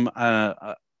from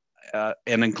an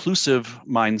inclusive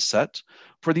mindset,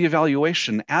 for the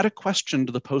evaluation, add a question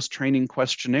to the post-training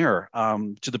questionnaire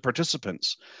to the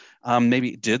participants.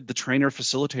 Maybe did the trainer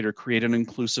facilitator create an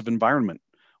inclusive environment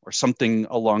or something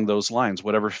along those lines,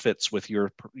 whatever fits with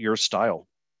your style.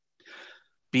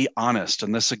 Be honest.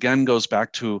 And this again goes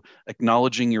back to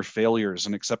acknowledging your failures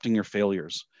and accepting your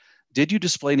failures. Did you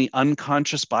display any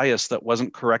unconscious bias that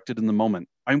wasn't corrected in the moment?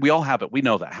 We all have it. We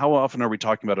know that. How often are we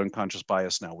talking about unconscious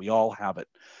bias now? We all have it.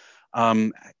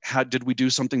 Did we do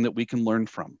something that we can learn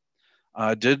from?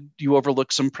 Did you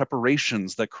overlook some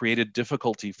preparations that created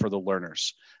difficulty for the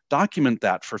learners? Document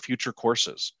that for future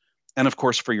courses. And of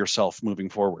course, for yourself moving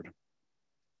forward.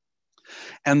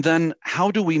 And then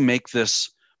how do we make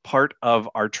this part of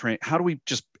our train? How do we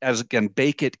just, as again,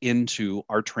 bake it into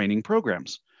our training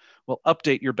programs? Well,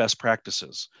 update your best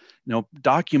practices,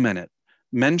 document it,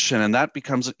 mention, and that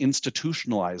becomes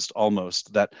institutionalized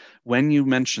almost, that when you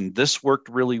mention this worked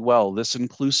really well, this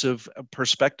inclusive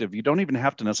perspective, you don't even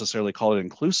have to necessarily call it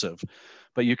inclusive,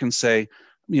 but you can say,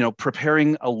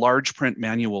 preparing a large print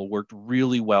manual worked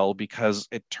really well because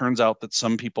it turns out that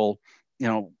some people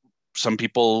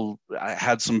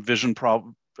had some vision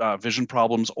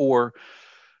problems, or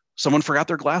someone forgot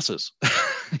their glasses.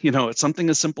 It's something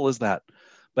as simple as that.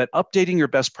 But updating your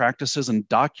best practices and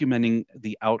documenting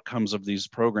the outcomes of these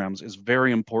programs is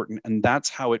very important. And that's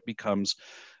how it becomes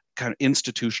kind of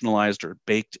institutionalized or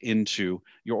baked into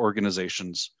your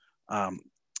organization's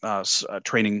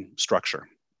training structure.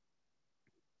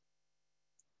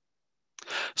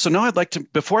 So now I'd like to,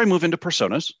 before I move into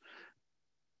personas,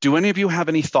 do any of you have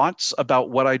any thoughts about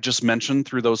what I just mentioned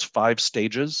through those 5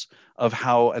 stages of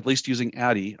how, at least using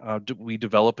ADDIE, we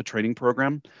develop a training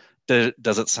program?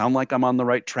 Does it sound like I'm on the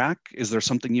right track? Is there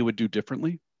something you would do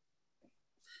differently?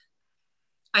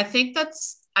 I think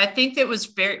that was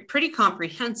pretty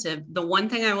comprehensive. The one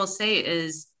thing I will say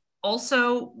is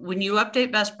also, when you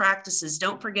update best practices,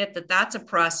 don't forget that that's a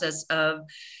process of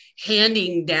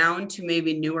handing down to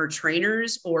maybe newer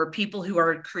trainers or people who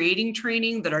are creating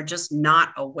training that are just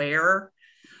not aware,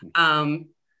 to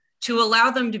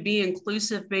allow them to be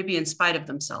inclusive, maybe in spite of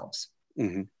themselves.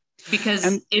 Mm-hmm.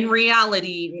 Because in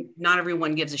reality, not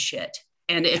everyone gives a shit.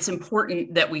 And it's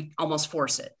important that we almost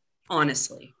force it,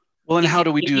 honestly. Well, and how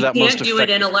do we do that most effectively? You can't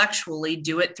do it intellectually,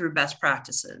 do it through best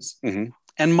practices. Mm-hmm.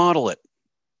 And model it.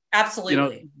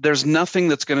 Absolutely. There's nothing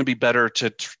that's going to be better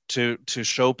to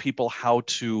show people how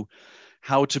to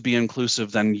be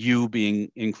inclusive than you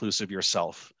being inclusive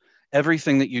yourself.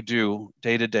 Everything that you do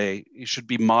day to day, you should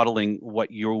be modeling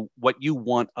what you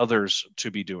want others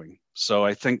to be doing. So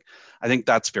I think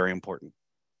that's very important.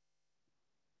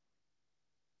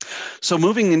 So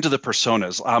moving into the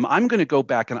personas, I'm going to go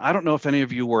back, and I don't know if any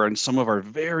of you were in some of our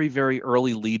very, very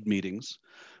early lead meetings,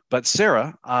 but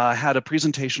Sarah had a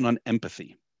presentation on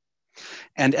empathy.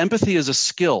 And empathy is a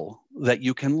skill that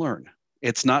you can learn.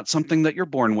 It's not something that you're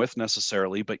born with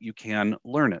necessarily, but you can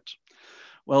learn it.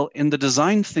 Well, in the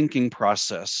design thinking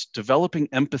process, developing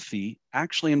empathy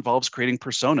actually involves creating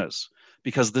personas,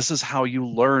 because this is how you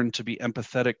learn to be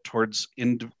empathetic towards,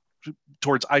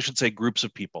 I should say, groups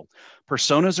of people.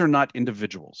 Personas are not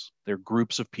individuals, they're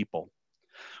groups of people.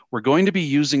 We're going to be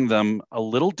using them a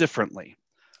little differently.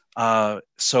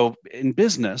 So in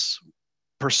business,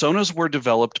 personas were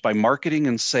developed by marketing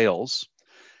and sales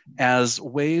as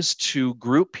ways to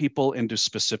group people into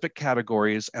specific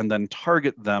categories and then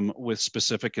target them with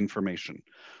specific information.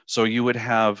 So you would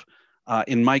have,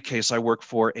 in my case, I work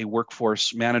for a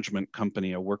workforce management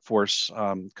company, a workforce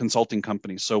consulting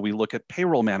company. So we look at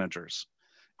payroll managers,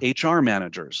 HR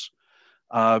managers,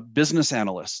 business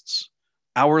analysts,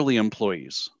 hourly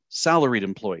employees, salaried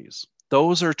employees.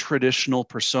 Those are traditional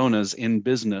personas in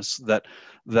business that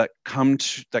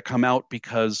come out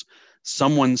because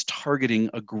someone's targeting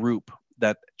a group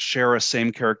that share a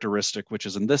same characteristic, which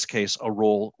is in this case a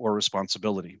role or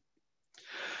responsibility.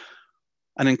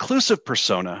 An inclusive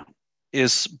persona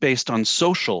is based on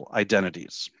social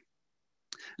identities.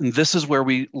 And this is where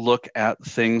we look at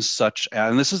things such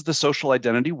as, and this is the social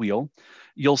identity wheel.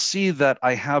 You'll see that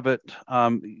I have it,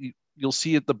 you'll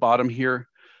see at the bottom here,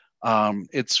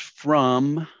 it's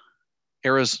from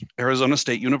Arizona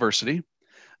State University.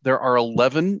 There are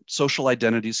 11 social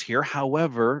identities here.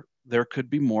 However, there could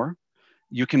be more.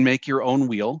 You can make your own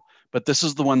wheel, but this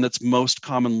is the one that's most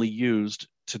commonly used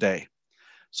today.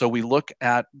 So we look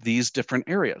at these different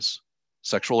areas: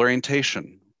 sexual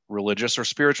orientation, religious or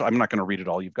spiritual. I'm not going to read it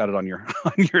all. You've got it on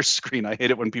your screen. I hate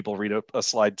it when people read a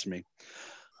slide to me.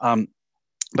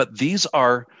 But these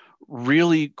are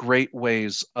really great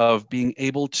ways of being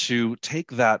able to take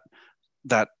that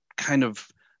kind of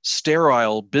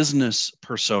sterile business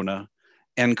persona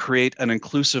and create an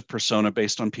inclusive persona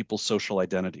based on people's social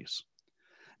identities.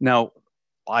 Now,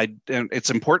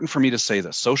 it's important for me to say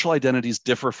this: social identities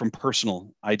differ from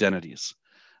personal identities.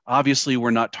 Obviously, we're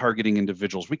not targeting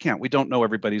individuals. We don't know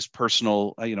everybody's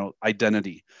personal,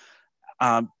 identity.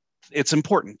 It's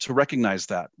important to recognize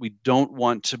that. We don't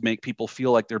want to make people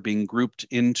feel like they're being grouped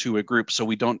into a group, so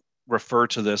we don't refer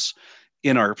to this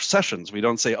in our sessions. We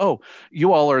don't say, "Oh,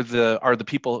 you all are the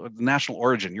people of national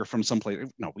origin. You're from someplace."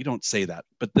 No, we don't say that.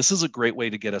 But this is a great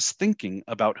way to get us thinking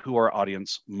about who our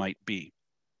audience might be.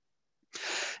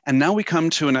 And now we come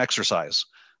to an exercise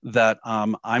that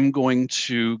I'm going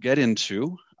to get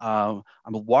into. I'm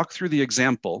going to walk through the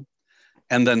example,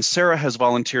 And then Sarah has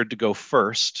volunteered to go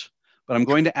first, but I'm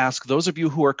going to ask those of you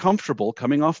who are comfortable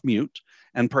coming off mute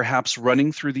and perhaps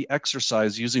running through the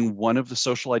exercise using one of the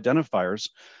social identifiers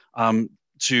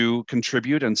to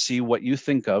contribute and see what you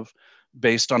think of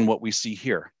based on what we see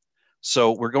here.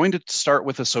 So we're going to start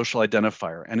with a social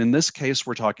identifier. And in this case,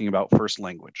 we're talking about first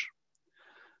language.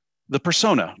 The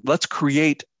persona, let's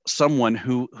create someone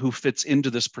who fits into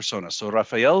this persona. So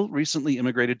Rafael recently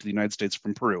immigrated to the United States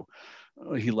from Peru.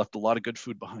 He left a lot of good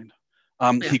food behind.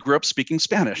 He grew up speaking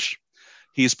Spanish.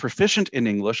 He's proficient in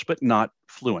English, but not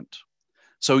fluent.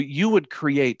 So you would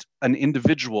create an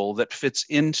individual that fits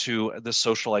into the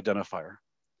social identifier.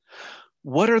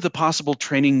 What are the possible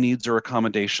training needs or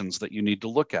accommodations that you need to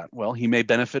look at? Well, he may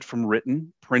benefit from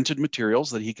written, printed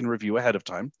materials that he can review ahead of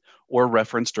time or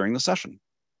reference during the session.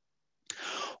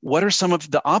 What are some of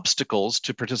the obstacles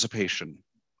to participation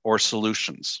or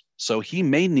solutions? So he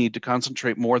may need to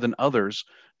concentrate more than others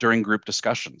during group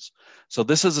discussions. So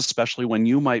this is especially when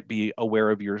you might be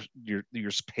aware of your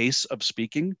pace of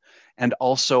speaking and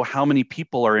also how many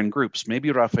people are in groups.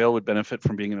 Maybe Rafael would benefit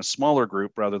from being in a smaller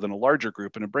group rather than a larger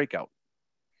group in a breakout.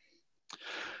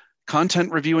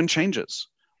 Content review and changes.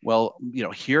 Well,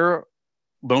 here,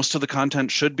 most of the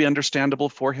content should be understandable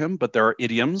for him, but there are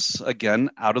idioms, again,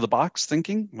 out of the box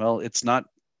thinking. Well, it's not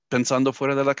pensando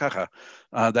fuera de la caja.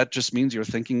 That just means you're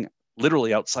thinking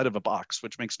literally outside of a box,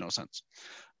 which makes no sense.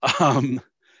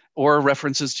 Or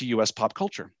references to US pop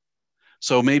culture.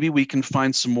 So maybe we can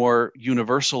find some more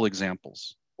universal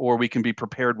examples, or we can be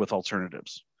prepared with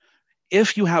alternatives.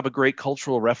 If you have a great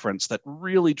cultural reference that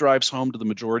really drives home to the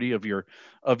majority of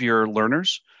your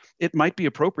learners, it might be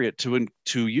appropriate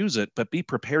to use it, but be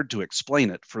prepared to explain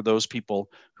it for those people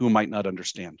who might not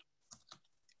understand.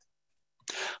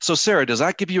 So Sarah, does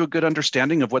that give you a good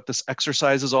understanding of what this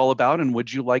exercise is all about? And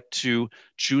would you like to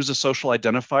choose a social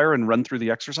identifier and run through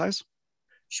the exercise?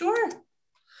 Sure.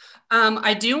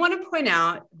 I do want to point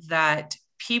out that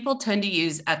people tend to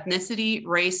use ethnicity,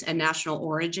 race, and national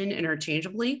origin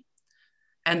interchangeably,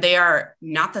 and they are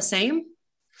not the same.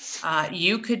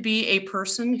 You could be a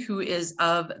person who is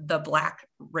of the Black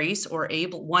race or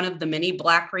one of the many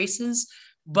Black races,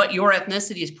 but your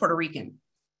ethnicity is Puerto Rican.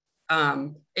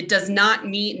 It does not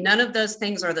mean, none of those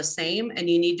things are the same, and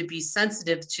you need to be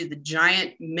sensitive to the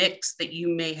giant mix that you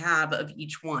may have of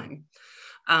each one.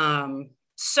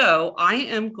 So I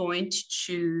am going to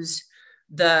choose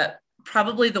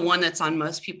probably the one that's on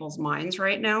most people's minds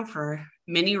right now for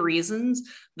many reasons,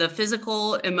 the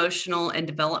physical, emotional, and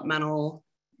developmental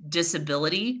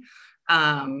disability.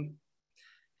 And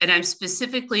I'm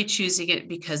specifically choosing it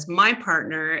because my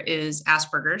partner is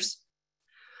Asperger's.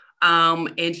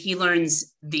 And he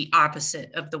learns the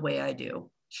opposite of the way I do.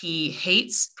 He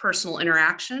hates personal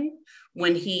interaction.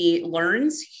 When he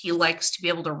learns, he likes to be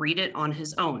able to read it on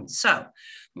his own. So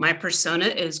my persona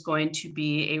is going to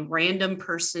be a random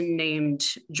person named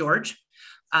George.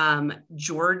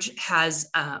 George has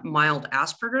mild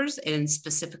Asperger's and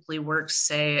specifically works,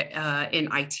 say, in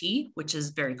IT, which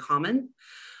is very common.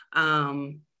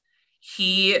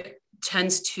 He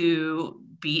tends to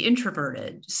be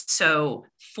introverted. So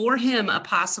for him, a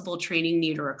possible training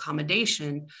need or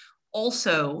accommodation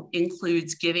also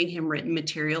includes giving him written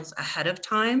materials ahead of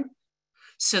time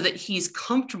so that he's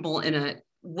comfortable in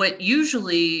what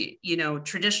usually,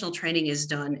 traditional training is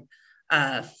done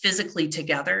physically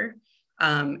together.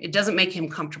 It doesn't make him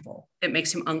comfortable. It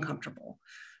makes him uncomfortable.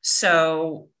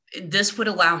 So this would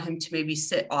allow him to maybe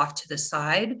sit off to the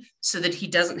side so that he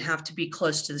doesn't have to be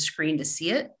close to the screen to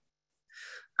see it.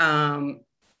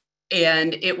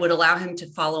 And it would allow him to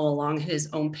follow along at his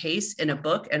own pace in a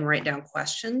book and write down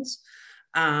questions.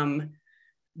 The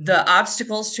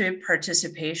obstacles to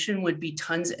participation would be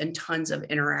tons and tons of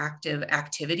interactive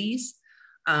activities.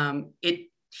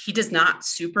 He does not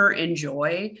super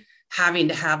enjoy having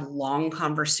to have long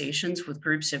conversations with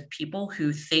groups of people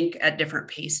who think at different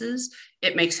paces.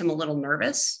 It makes him a little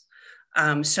nervous.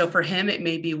 So for him, it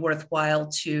may be worthwhile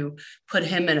to put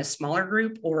him in a smaller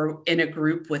group or in a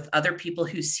group with other people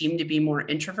who seem to be more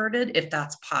introverted, if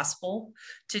that's possible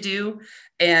to do.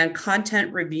 And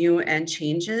content review and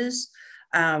changes.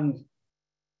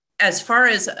 As far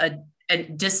as a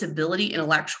disability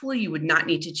intellectually, you would not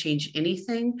need to change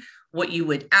anything. What you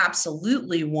would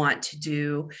absolutely want to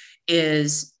do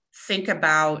is think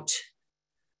about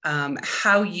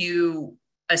how you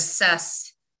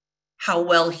assess how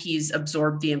well he's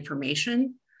absorbed the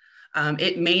information.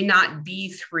 It may not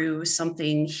be through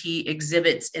something he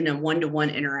exhibits in a one-to-one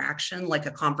interaction, like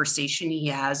a conversation he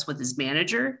has with his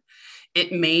manager.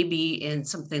 It may be in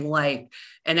something like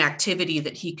an activity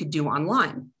that he could do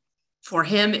online. For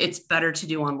him, it's better to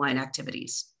do online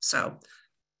activities. So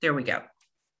there we go.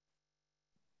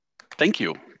 Thank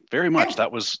you very much. Yeah.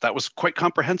 That was quite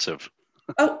comprehensive.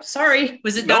 Oh, sorry.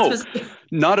 Was it No, not supposed to be?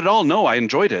 Not at all. No, I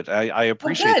enjoyed it. I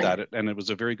appreciate good. that. And it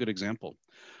was a very good example.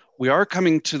 We are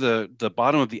coming to the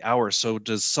bottom of the hour. So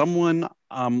does someone,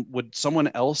 would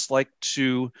someone else like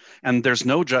to, and there's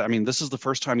no, I mean, this is the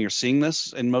first time you're seeing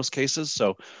this in most cases.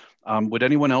 So would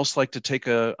anyone else like to take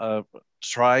a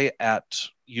try at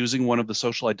using one of the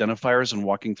social identifiers and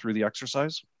walking through the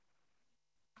exercise?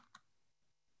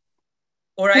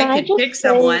 Or I could pick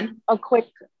someone. I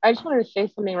just wanted to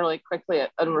say something really quickly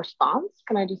in response.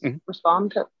 Can I just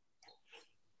respond to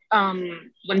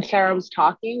when Sarah was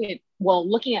talking?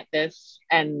 Looking at this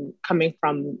and coming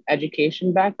from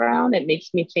education background, it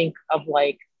makes me think of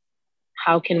like,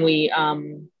 how can we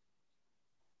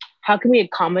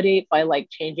accommodate by like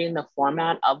changing the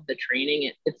format of the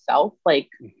training itself? Like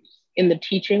in the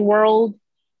teaching world,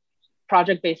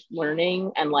 project-based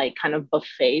learning and like kind of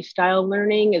buffet style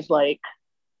learning is like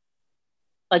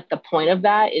the point of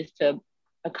that is to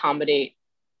accommodate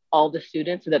all the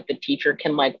students so that the teacher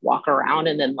can like walk around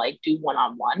and then like do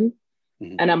one-on-one.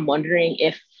 Mm-hmm. And I'm wondering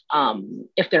if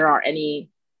there are any,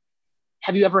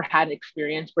 have you ever had an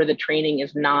experience where the training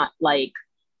is not like,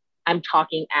 I'm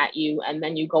talking at you and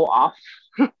then you go off?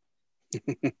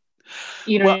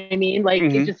 You know what I mean? Like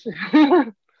it just,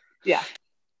 yeah.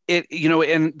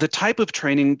 And the type of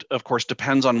training, of course,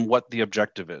 depends on what the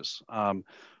objective is.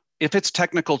 If it's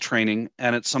technical training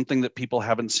and it's something that people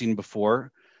haven't seen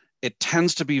before, it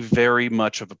tends to be very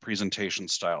much of a presentation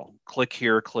style. Click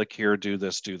here, do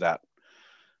this, do that.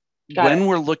 When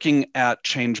we're looking at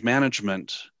change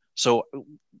management, so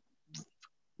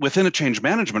within a change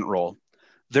management role,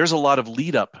 there's a lot of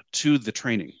lead up to the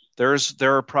training. There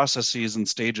are processes and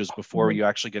stages before you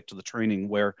actually get to the training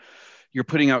where you're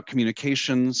putting out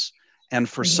communications, and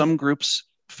for some groups,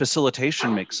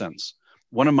 facilitation makes sense.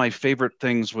 One of my favorite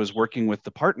things was working with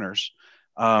the partners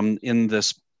in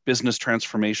this business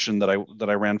transformation that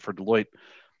I ran for Deloitte,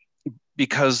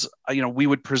 because we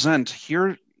would present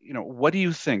here, what do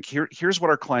you think? Here's what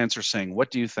our clients are saying. What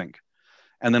do you think?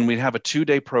 And then we'd have a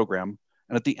 2-day program,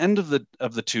 and at the end of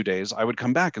the 2 days, I would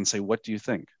come back and say, what do you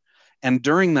think? And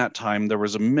during that time, there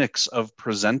was a mix of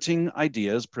presenting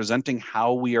ideas, presenting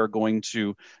how we are going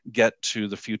to get to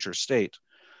the future state,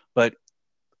 but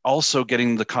also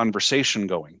getting the conversation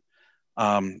going.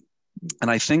 And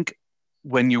I think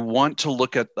when you want to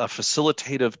look at a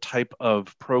facilitative type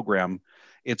of program,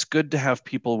 it's good to have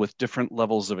people with different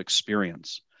levels of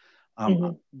experience.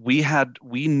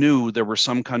 We knew there were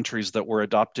some countries that were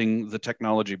adopting the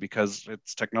technology because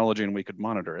it's technology and we could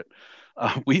monitor it.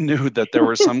 We knew that there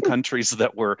were some countries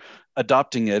that were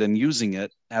adopting it and using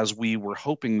it as we were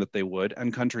hoping that they would,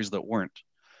 and countries that weren't.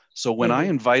 So when I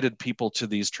invited people to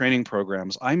these training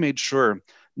programs, I made sure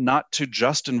not to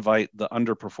just invite the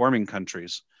underperforming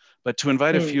countries, but to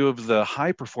invite a few of the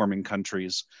high-performing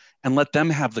countries and let them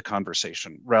have the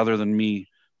conversation rather than me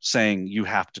saying, you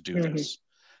have to do this.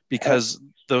 Because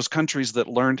those countries that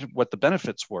learned what the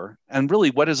benefits were, and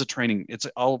really what is a training? It's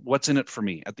all what's in it for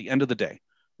me at the end of the day.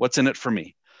 What's in it for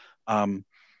me?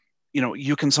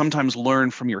 You can sometimes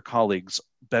learn from your colleagues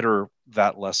better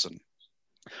that lesson.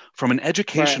 From an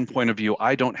education point of view,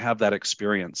 I don't have that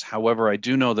experience. However, I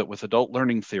do know that with adult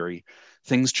learning theory,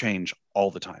 things change all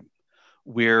the time.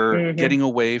 We're getting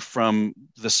away from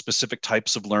the specific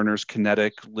types of learners,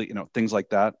 kinetic, things like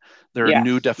that. There are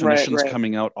new definitions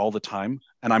coming out all the time.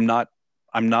 And I'm not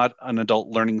an adult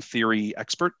learning theory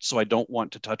expert, so I don't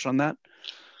want to touch on that.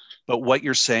 But what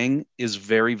you're saying is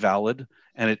very valid,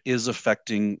 and it is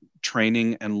affecting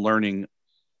training and learning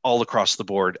all across the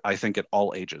board, I think at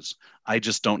all ages. I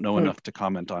just don't know enough to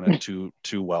comment on it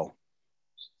too well.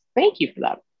 Thank you for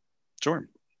that. Sure.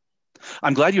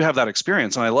 I'm glad you have that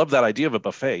experience, and I love that idea of a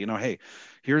buffet. Hey,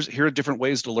 here are different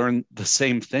ways to learn the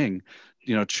same thing.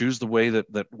 Choose the way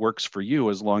that works for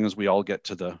you, as long as we all get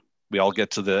to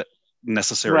the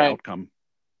necessary outcome.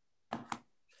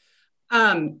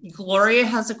 Gloria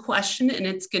has a question, and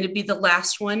it's going to be the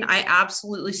last one. I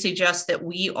absolutely suggest that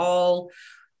we all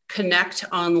connect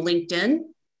on LinkedIn.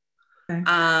 Okay.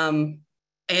 And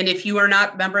if you are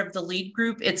not a member of the lead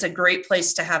group, it's a great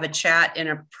place to have a chat in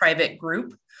a private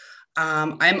group.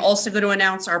 I'm also going to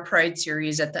announce our Pride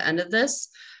series at the end of this.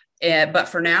 But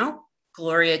for now,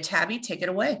 Gloria, Tabby, take it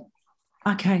away.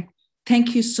 Okay.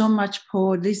 Thank you so much,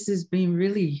 Paul. This has been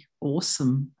really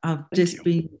awesome. I've just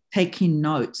been taking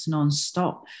notes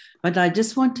nonstop. But I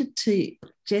just wanted to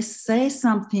just say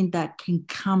something that can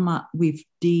come up with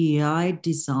DEI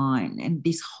design and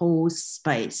this whole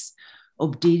space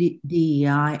of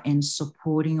DEI and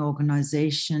supporting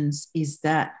organizations is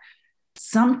that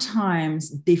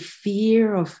sometimes the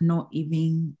fear of not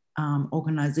even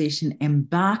organization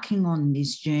embarking on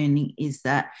this journey is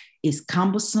that it's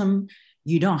cumbersome.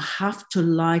 You don't have to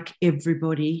like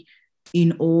everybody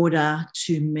in order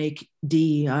to make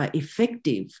DEI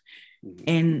effective.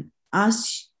 And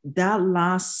as that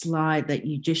last slide that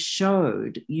you just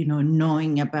showed,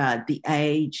 knowing about the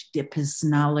age, their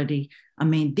personality, I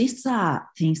mean, these are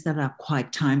things that are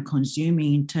quite time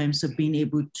consuming in terms of being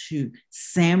able to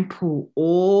sample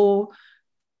all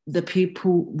the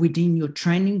people within your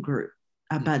training group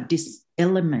about these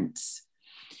elements.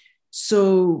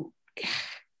 So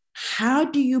how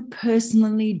do you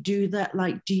personally do that?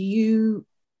 Like, do you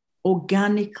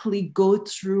organically go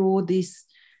through all these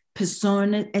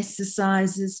persona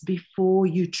exercises before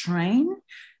you train?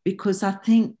 Because I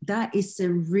think that is a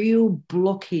real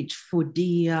blockage for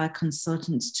DEI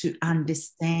consultants to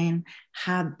understand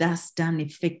how that's done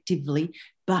effectively,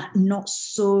 but not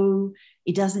so,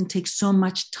 it doesn't take so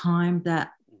much time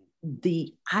that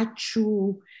the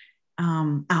actual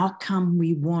outcome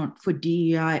we want for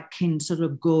DEI can sort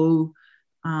of go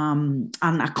and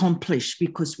accomplish,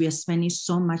 because we are spending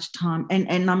so much time.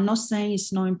 And I'm not saying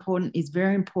it's not important, it's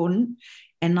very important.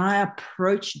 And I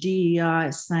approach DEI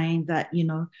saying that,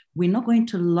 we're not going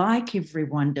to like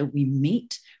everyone that we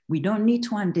meet. We don't need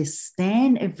to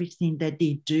understand everything that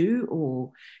they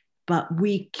do, but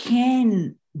we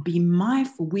can be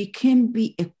mindful. We can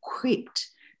be equipped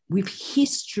with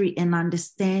history and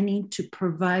understanding to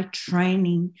provide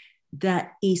training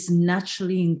that is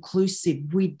naturally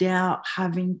inclusive without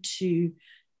having to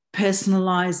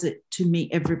personalize it to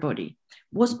meet everybody.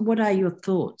 What are your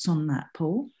thoughts on that,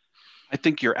 Paul? I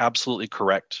think you're absolutely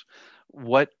correct.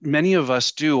 What many of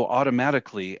us do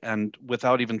automatically and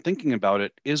without even thinking about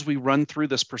it is we run through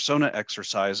this persona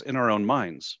exercise in our own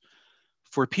minds.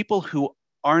 For people who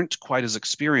aren't quite as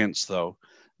experienced, though,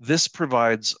 this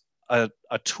provides a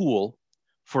tool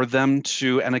for them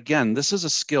to, and again, this is a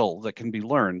skill that can be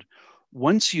learned.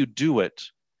 Once you do it,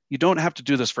 you don't have to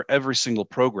do this for every single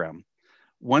program.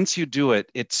 Once you do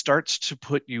it, it starts to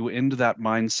put you into that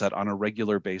mindset on a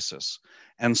regular basis.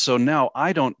 And so now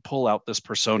I don't pull out this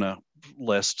persona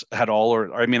list at all,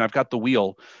 or I mean, I've got the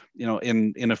wheel,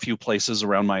 in a few places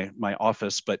around my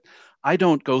office, but I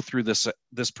don't go through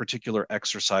this particular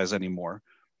exercise anymore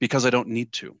because I don't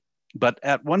need to. But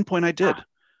at one point I did.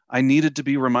 I needed to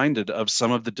be reminded of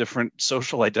some of the different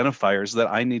social identifiers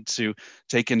that I need to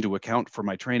take into account for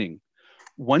my training.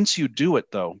 Once you do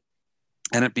it, though,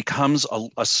 and it becomes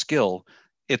a skill,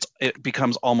 it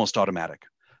becomes almost automatic.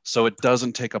 So it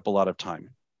doesn't take up a lot of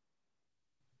time.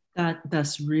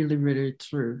 That's really, really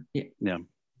true. Yeah.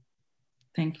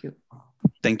 Thank you.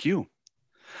 Thank you.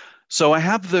 So I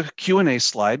have the Q&A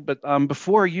slide, but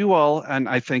before you all, and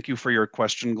I thank you for your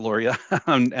question, Gloria,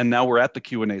 and now we're at the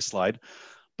Q&A slide,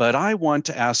 but I want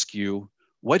to ask you,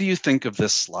 what do you think of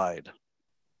this slide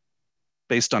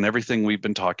based on everything we've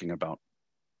been talking about?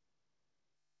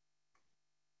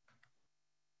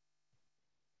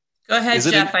 Go ahead,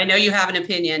 Jeff. I know you have an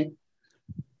opinion.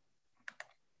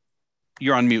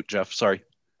 You're on mute, Jeff. Sorry.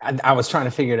 I was trying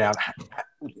to figure it out.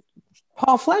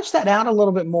 Paul, flesh that out a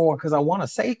little bit more, because I want to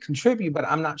say contribute, but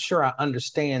I'm not sure I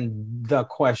understand the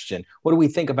question. What do we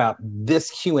think about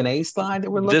this Q&A slide that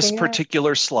we're looking at? This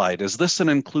particular slide, is this an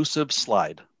inclusive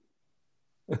slide?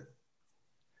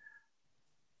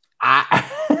 I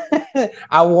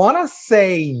want to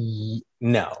say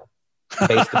no,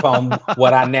 based upon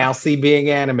what I now see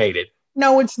being animated.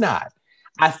 No, it's not.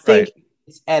 I think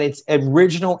it's at its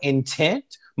original intent.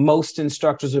 Most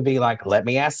instructors would be like, let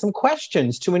me ask some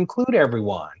questions to include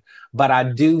everyone. But I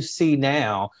do see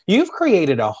now, you've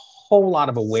created a whole lot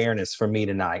of awareness for me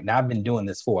tonight. And I've been doing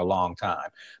this for a long time.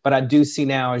 But I do see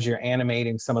now, as you're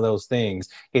animating some of those things,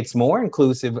 it's more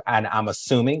inclusive. And I'm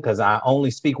assuming, because I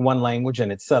only speak one language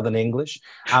and it's Southern English,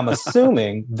 I'm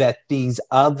assuming that these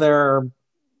other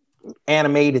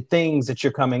animated things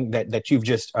that that you've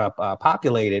just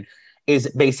populated is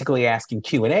basically asking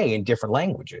Q&A in different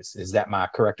languages. Is that my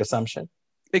correct assumption?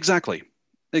 Exactly.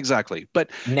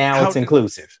 But now it's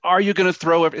inclusive. Are you going to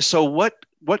throw every, so what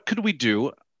could we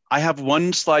do? I have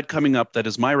one slide coming up that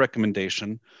is my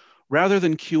recommendation. Rather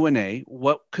than Q&A,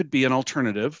 what could be an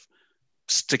alternative,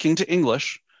 sticking to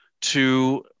English,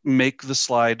 to make the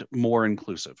slide more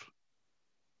inclusive?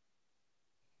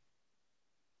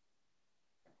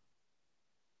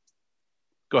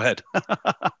 Go ahead.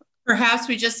 Perhaps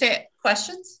we just say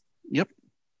questions? Yep.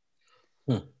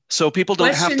 So people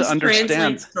don't have to understand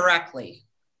translates correctly.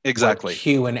 Exactly. What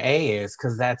Q&A is,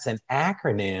 because that's an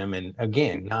acronym. And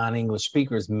again, non-English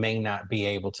speakers may not be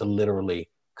able to literally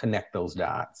connect those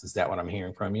dots. Is that what I'm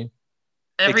hearing from you?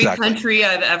 Every country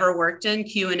I've ever worked in,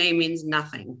 Q&A means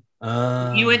nothing.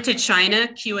 You went to China,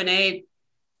 Q&A.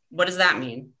 What does that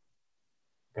mean?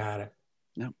 Got it.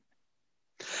 Yep.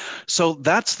 So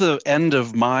that's the end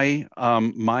of my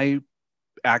my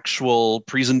actual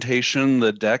presentation,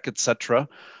 the deck, etc.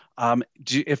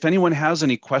 If anyone has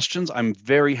any questions, I'm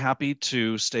very happy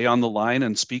to stay on the line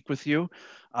and speak with you.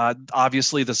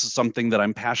 Obviously, this is something that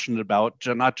I'm passionate about,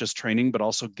 not just training, but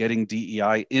also getting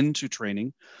DEI into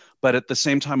training. But at the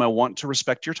same time, I want to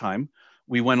respect your time.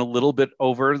 We went a little bit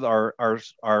over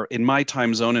our in my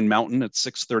time zone in Mountain at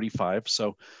 6:35.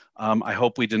 So I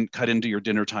hope we didn't cut into your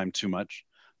dinner time too much.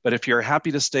 But if you're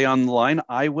happy to stay on the line,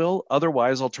 I will.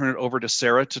 Otherwise, I'll turn it over to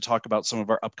Sarah to talk about some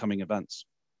of our upcoming events.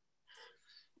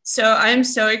 So I'm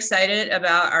so excited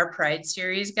about our Pride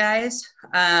series, guys.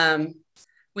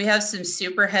 We have some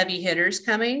super heavy hitters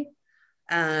coming.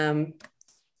 Let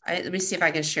me see if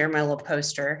I can share my little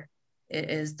poster.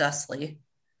 It is thusly.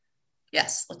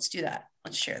 Yes, let's do that.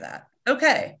 Let's share that.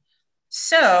 Okay.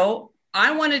 So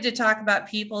I wanted to talk about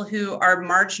people who are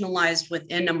marginalized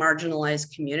within a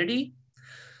marginalized community.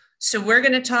 So we're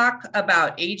going to talk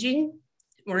about aging.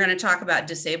 We're going to talk about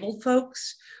disabled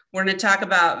folks. We're going to talk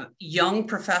about young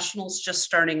professionals just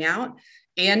starting out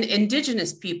and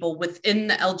Indigenous people within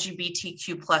the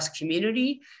LGBTQ plus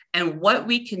community and what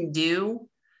we can do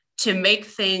to make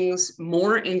things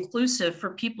more inclusive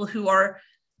for people who are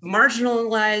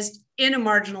marginalized in a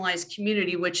marginalized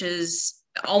community, which is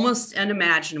almost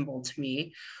unimaginable to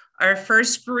me. Our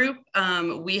first group,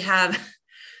 we have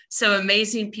some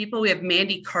amazing people. We have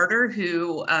Mandy Carter,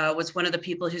 who was one of the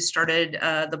people who started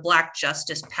the Black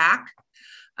Justice PAC.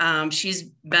 She's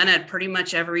been at pretty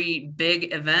much every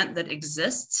big event that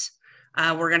exists.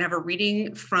 We're going to have a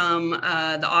reading from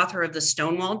the author of The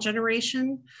Stonewall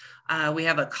Generation. We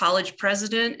have a college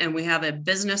president, and we have a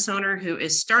business owner who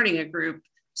is starting a group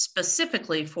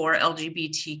specifically for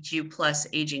LGBTQ plus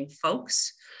aging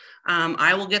folks.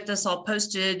 I will get this all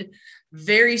posted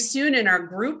very soon in our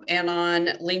group and on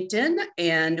LinkedIn,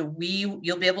 and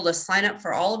you'll be able to sign up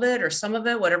for all of it or some of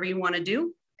it, whatever you want to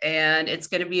do. And it's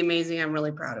going to be amazing. I'm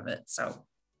really proud of it. So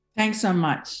thanks so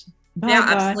much. Bye, yeah,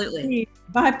 absolutely.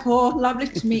 Bye, Paul. Lovely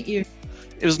to meet you.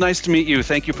 It was nice to meet you.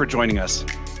 Thank you for joining us.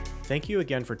 Thank you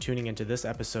again for tuning into this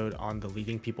episode on the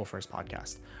Leading People First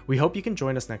podcast. We hope you can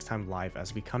join us next time live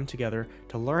as we come together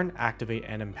to learn, activate,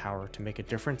 and empower to make a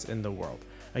difference in the world.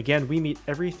 Again, we meet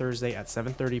every Thursday at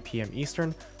 7:30 p.m.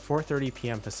 Eastern, 4:30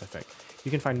 p.m. Pacific.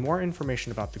 You can find more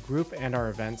information about the group and our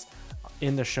events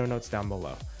in the show notes down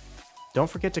below. Don't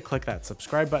forget to click that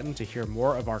subscribe button to hear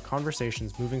more of our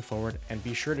conversations moving forward, and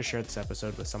be sure to share this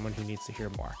episode with someone who needs to hear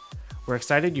more. We're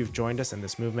excited you've joined us in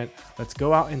this movement. Let's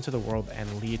go out into the world and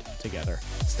lead together.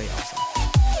 Stay awesome.